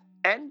ride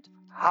and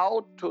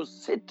how to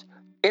sit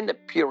in a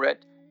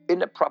pirouette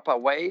in a proper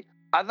way.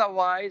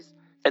 Otherwise,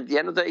 at the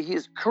end of the day, he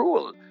is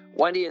cruel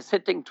when he is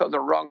sitting to the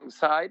wrong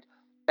side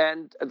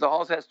and the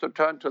horse has to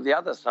turn to the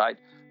other side.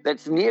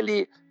 That's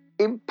nearly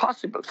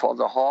impossible for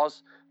the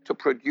horse to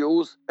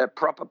produce a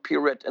proper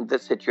pirouette in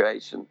this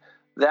situation.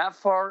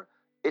 Therefore,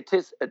 it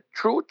is a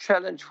true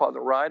challenge for the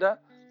rider,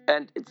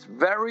 and it's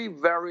very,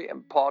 very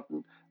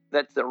important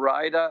that the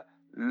rider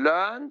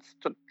learns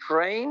to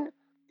train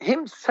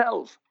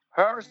himself,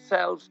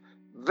 herself,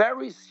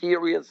 very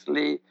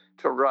seriously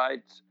to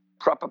ride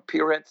proper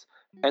pirouettes.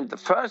 And the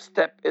first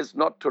step is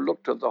not to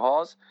look to the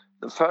horse.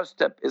 The first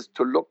step is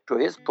to look to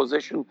his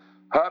position,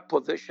 her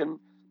position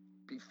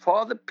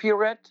before the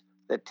pirouette,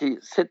 that he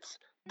sits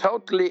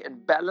totally in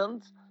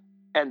balance,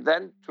 and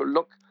then to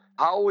look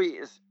how he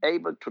is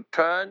able to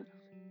turn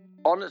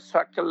on a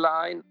circle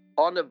line,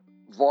 on a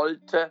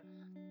volte,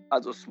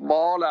 also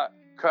smaller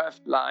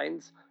curved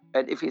lines.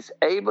 And if he's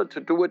able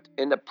to do it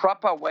in a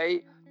proper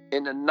way,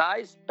 in a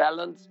nice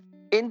balance,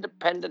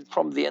 independent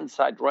from the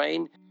inside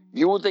rein,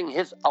 using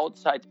his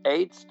outside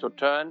aids to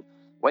turn,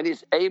 when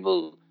he's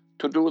able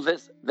to do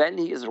this, then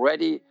he is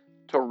ready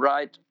to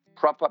ride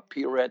proper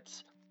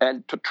pirouettes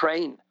and to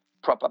train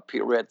proper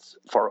pirouettes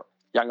for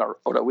younger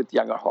or with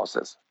younger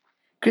horses.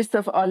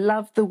 Christoph, I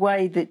love the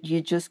way that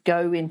you just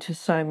go into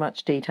so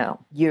much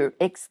detail. Your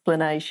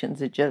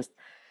explanations are just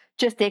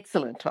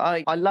excellent.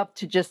 I love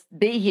to just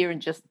be here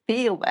and just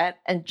feel that,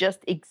 and just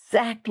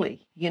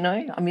exactly,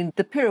 I mean,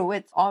 the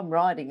pirouettes I'm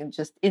riding and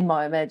just in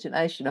my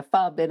imagination are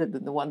far better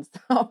than the ones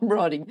that I'm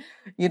riding,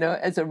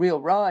 as a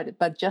real rider.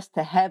 But just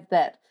to have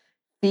that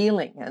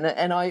feeling,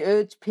 and I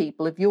urge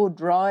people, if you're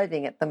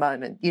driving at the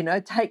moment,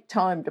 take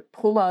time to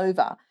pull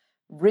over,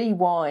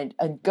 rewind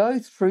and go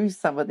through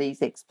some of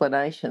these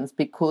explanations,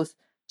 because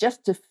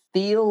just to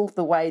feel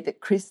the way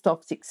that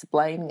Christoph's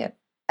explaining it,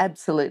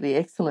 absolutely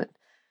excellent.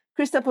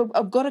 Christoph,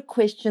 I've got a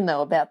question,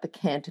 though, about the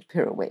canter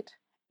pirouette,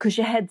 because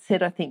you had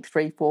said, I think,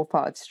 3, 4,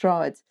 5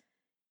 strides.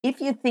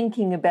 If you're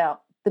thinking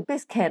about the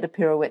best canter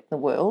pirouette in the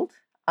world,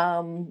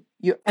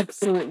 you're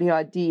absolutely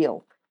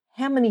ideal.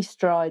 How many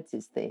strides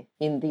is there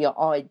in the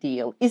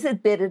ideal? Is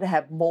it better to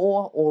have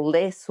more or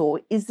less, or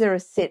is there a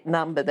set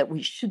number that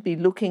we should be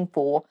looking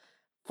for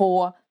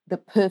the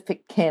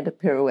perfect canter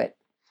pirouette?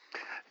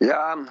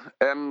 Yeah,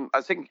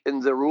 I think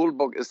in the rule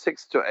book is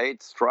 6 to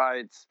 8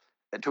 strides.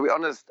 To be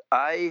honest,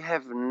 I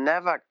have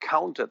never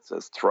counted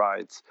the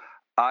strides.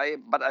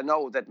 But I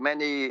know that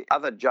many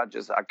other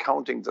judges are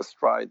counting the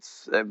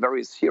strides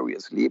very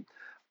seriously.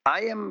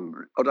 I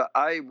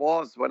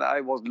was, when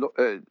I was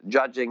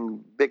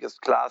judging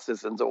biggest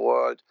classes in the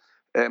world,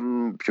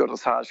 pure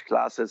dressage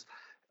classes,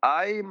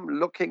 I'm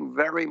looking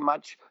very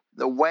much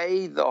the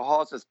way the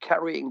horse is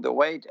carrying the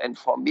weight. And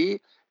for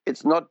me,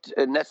 it's not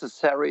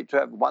necessary to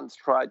have one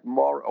stride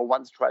more or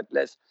one stride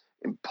less.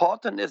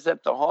 Important is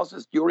that the horse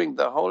is during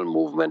the whole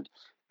movement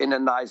in a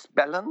nice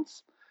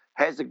balance,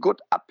 has a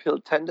good uphill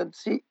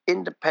tendency,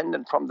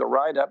 independent from the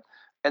rider,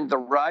 and the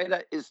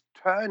rider is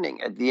turning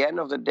at the end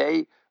of the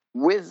day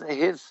with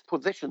his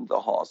position,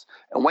 the horse.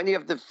 And when you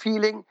have the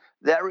feeling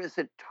there is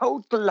a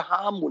total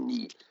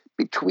harmony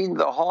between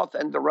the horse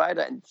and the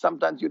rider, and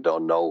sometimes you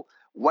don't know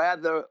where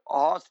the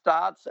horse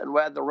starts and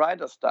where the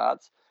rider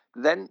starts,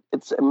 then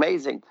it's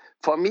amazing.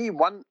 For me,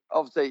 one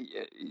of the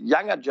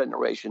younger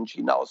generation,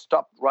 she now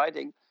stopped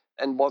riding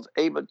and was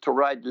able to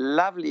ride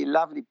lovely,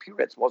 lovely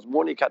pirouettes, was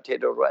Monika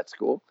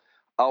Teodorescu,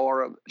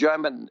 our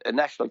German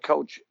national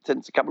coach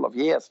since a couple of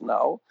years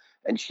now.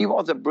 And she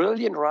was a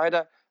brilliant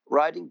rider,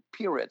 riding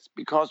Pirouettes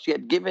because she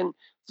had given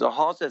the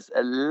horses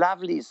a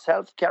lovely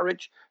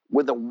self-carriage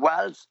with a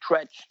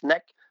well-stretched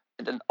neck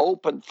and an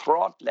open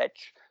throat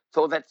ledge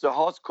so that the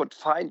horse could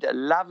find a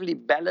lovely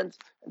balance.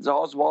 And the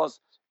horse was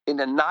in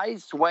a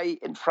nice way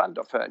in front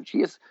of her. And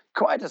she is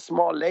quite a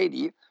small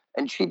lady,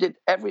 and she did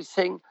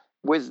everything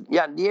with,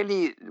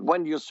 nearly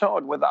when you saw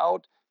it,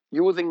 without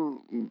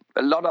using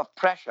a lot of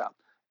pressure.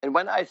 And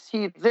when I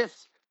see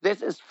this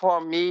is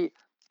for me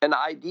an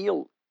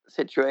ideal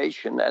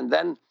situation. And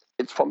then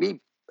it's for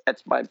me,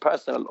 that's my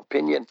personal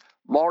opinion,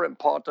 more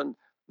important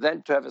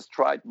than to have a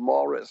stride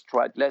more, a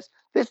stride less.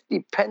 This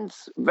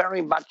depends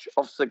very much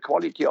of the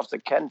quality of the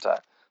canter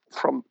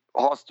from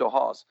horse to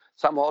horse.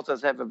 Some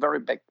horses have a very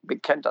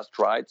big canter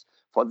strides.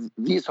 For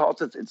these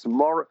horses, it's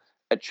more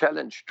a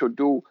challenge to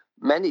do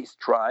many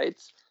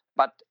strides,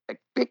 but a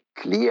big,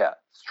 clear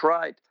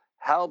stride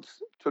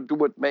helps to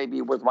do it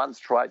maybe with one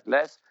stride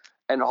less,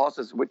 and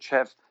horses which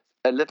have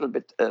a little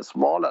bit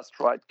smaller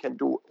stride can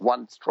do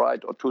one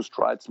stride or two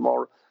strides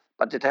more,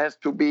 but it has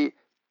to be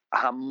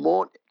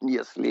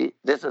harmoniously.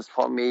 This is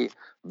for me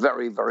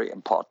very, very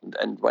important.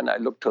 And when I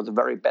look to the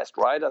very best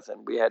riders,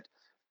 and we had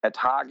at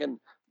Hagen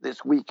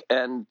this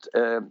weekend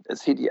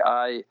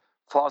CDI,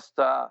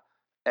 Forster,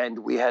 and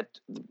we had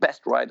the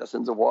best riders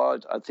in the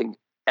world, I think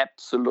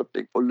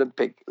absolutely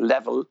Olympic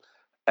level.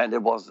 And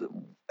it was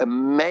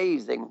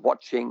amazing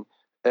watching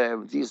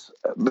these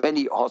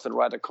many horse and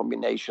rider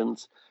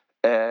combinations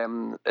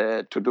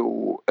to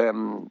do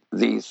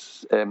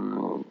these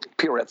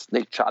Pirouettes.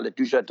 Nick Charlotte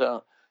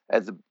Dujardin,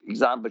 as an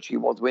example, she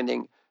was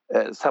winning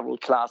several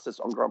classes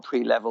on Grand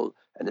Prix level,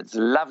 and it's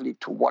lovely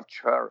to watch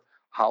her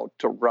how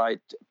to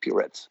ride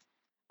Pirouettes.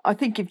 I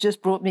think you've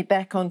just brought me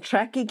back on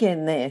track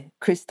again there,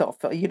 Christoph.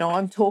 You know,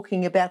 I'm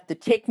talking about the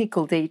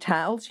technical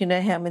details, you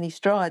know, how many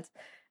strides,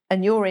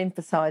 and you're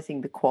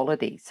emphasising the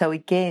quality. So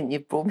again,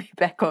 you've brought me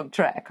back on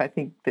track. I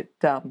think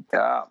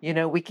that, you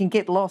know, we can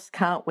get lost,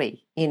 can't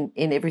we, in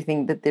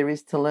everything that there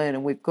is to learn,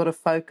 and we've got to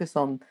focus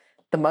on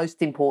the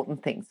most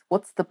important things.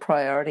 What's the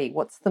priority?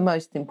 What's the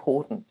most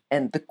important?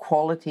 And the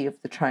quality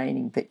of the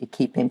training that you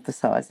keep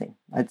emphasising.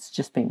 It's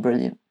just been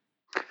brilliant.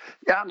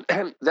 Yeah,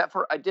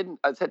 therefore I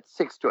said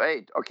 6 to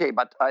 8. Okay,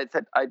 but I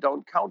said I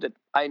don't count it.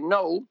 I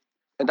know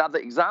another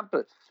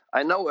example.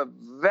 I know a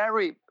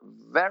very,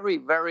 very,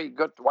 very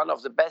good, one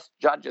of the best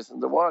judges in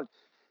the world.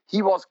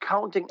 He was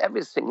counting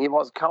everything. He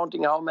was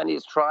counting how many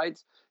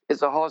strides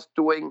is a horse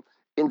doing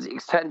in the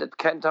extended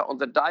canter on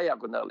the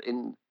diagonal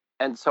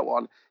and so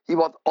on. He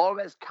was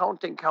always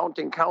counting.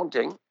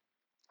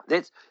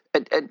 This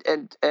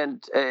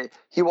and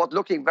he was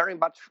looking very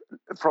much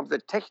from the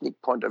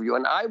technique point of view,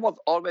 and I was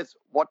always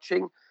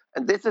watching.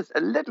 And this is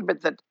a little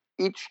bit that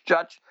each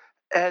judge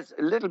has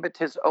a little bit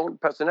his own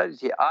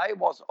personality. I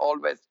was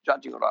always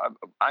judging, or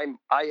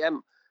I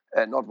am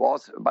not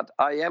was, but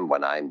I am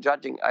when I'm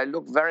judging. I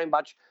look very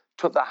much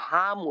to the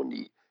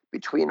harmony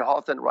between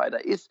horse and rider.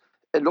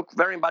 I look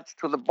very much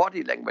to the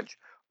body language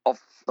of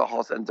the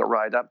horse and the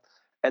rider,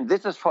 and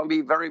this is for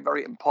me very,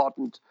 very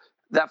important.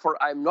 Therefore,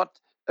 I'm not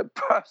a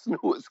person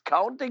who is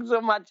counting so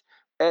much,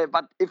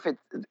 but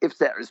if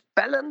there is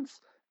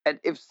balance and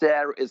if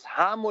there is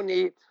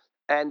harmony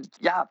and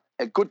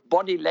a good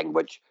body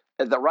language,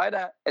 the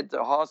rider and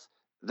the horse,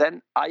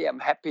 then I am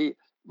happy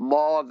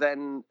more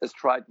than a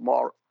stride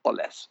more or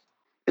less.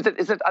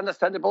 Is it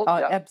understandable? Oh,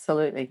 yeah.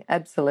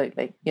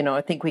 Absolutely. You know,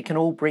 I think we can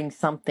all bring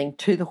something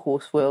to the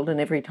horse world, and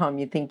every time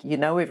you think you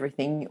know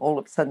everything, all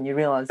of a sudden you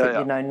realise that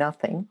you know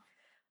nothing.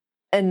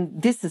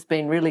 And this has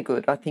been really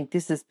good. I think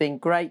this has been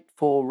great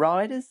for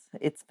riders.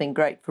 It's been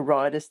great for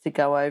riders to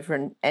go over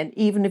and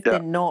even if they're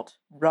not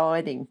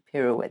riding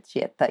Pirouettes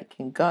yet, they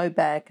can go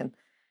back and,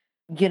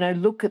 you know,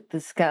 look at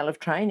the scale of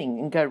training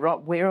and go, right,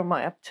 where am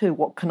I up to?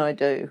 What can I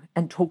do?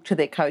 And talk to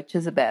their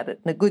coaches about it.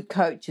 And a good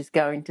coach is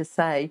going to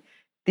say,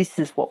 this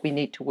is what we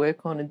need to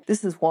work on. And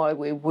this is why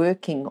we're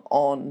working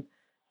on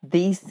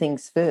these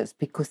things first,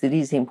 because it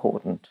is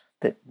important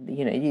that,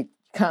 you know, you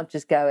can't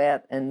just go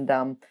out and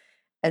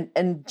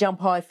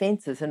jump high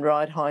fences and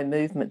ride high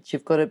movements.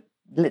 You've got to,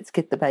 let's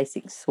get the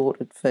basics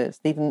sorted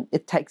first. Even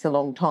it takes a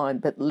long time,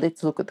 but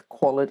let's look at the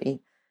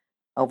quality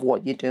of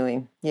what you're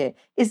doing. Yeah.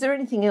 Is there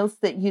anything else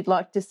that you'd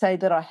like to say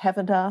that I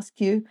haven't asked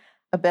you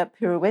about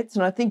Pirouettes?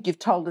 And I think you've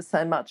told us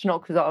so much,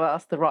 not because I've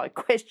asked the right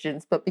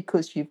questions, but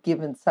because you've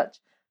given such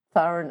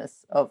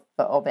thoroughness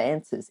of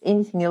answers.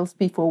 Anything else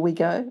before we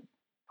go?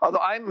 Although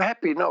I'm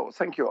happy, no,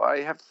 thank you. I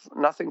have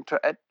nothing to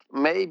add.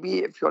 Maybe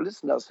if your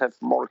listeners have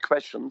more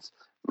questions,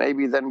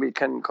 maybe then we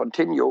can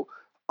continue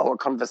our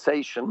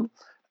conversation.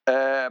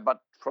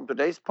 But from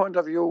today's point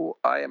of view,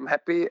 I am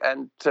happy,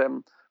 and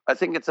I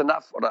think it's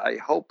enough, or I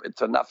hope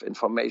it's enough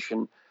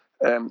information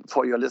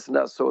for your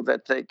listeners so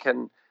that they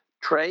can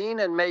train,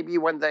 and maybe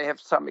when they have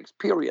some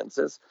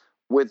experiences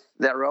with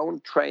their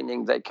own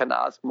training, they can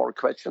ask more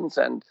questions.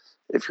 And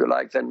if you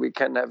like, then we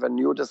can have a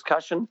new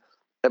discussion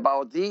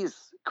about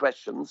these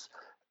questions,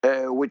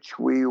 which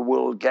we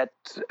will get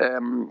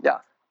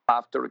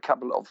after a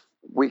couple of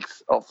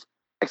weeks of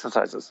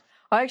exercises.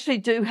 I actually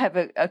do have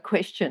a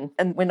question,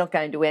 and we're not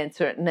going to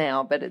answer it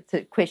now, but it's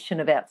a question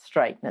about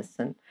straightness.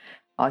 And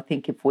I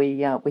think if we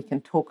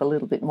can talk a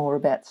little bit more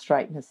about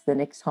straightness the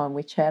next time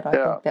we chat, I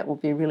think that will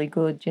be really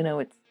good. You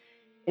know,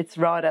 it's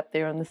right up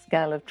there on the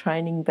scale of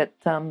training, but,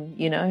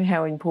 you know,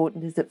 how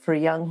important is it for a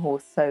young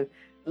horse? So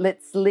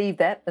let's leave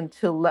that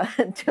until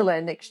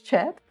our next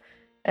chat,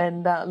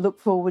 and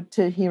look forward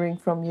to hearing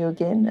from you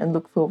again, and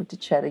look forward to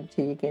chatting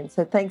to you again.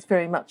 So thanks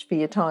very much for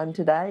your time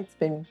today. It's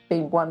been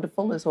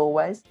wonderful as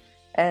always,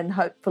 and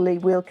hopefully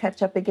we'll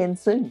catch up again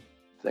soon.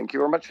 Thank you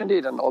very much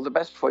indeed, and all the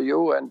best for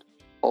you and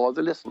all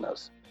the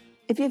listeners.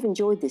 If you've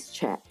enjoyed this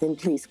chat, then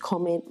please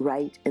comment,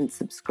 rate and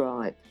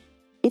subscribe.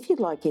 If you'd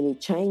like any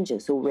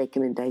changes or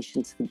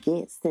recommendations for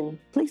guests, then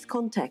please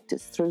contact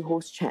us through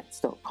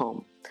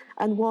horsechats.com.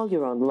 And while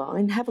you're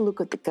online, have a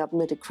look at the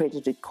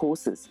government-accredited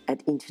courses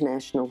at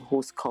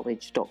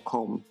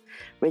internationalhorsecollege.com,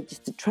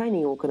 registered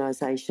training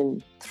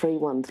organisation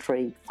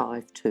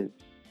 31352.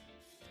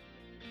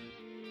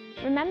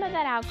 Remember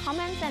that our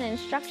comments and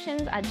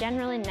instructions are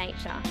general in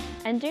nature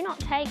and do not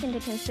take into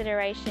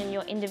consideration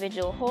your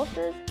individual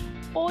horses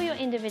or your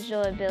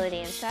individual ability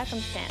and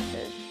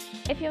circumstances.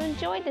 If you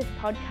enjoyed this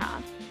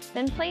podcast,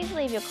 then please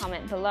leave your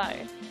comment below.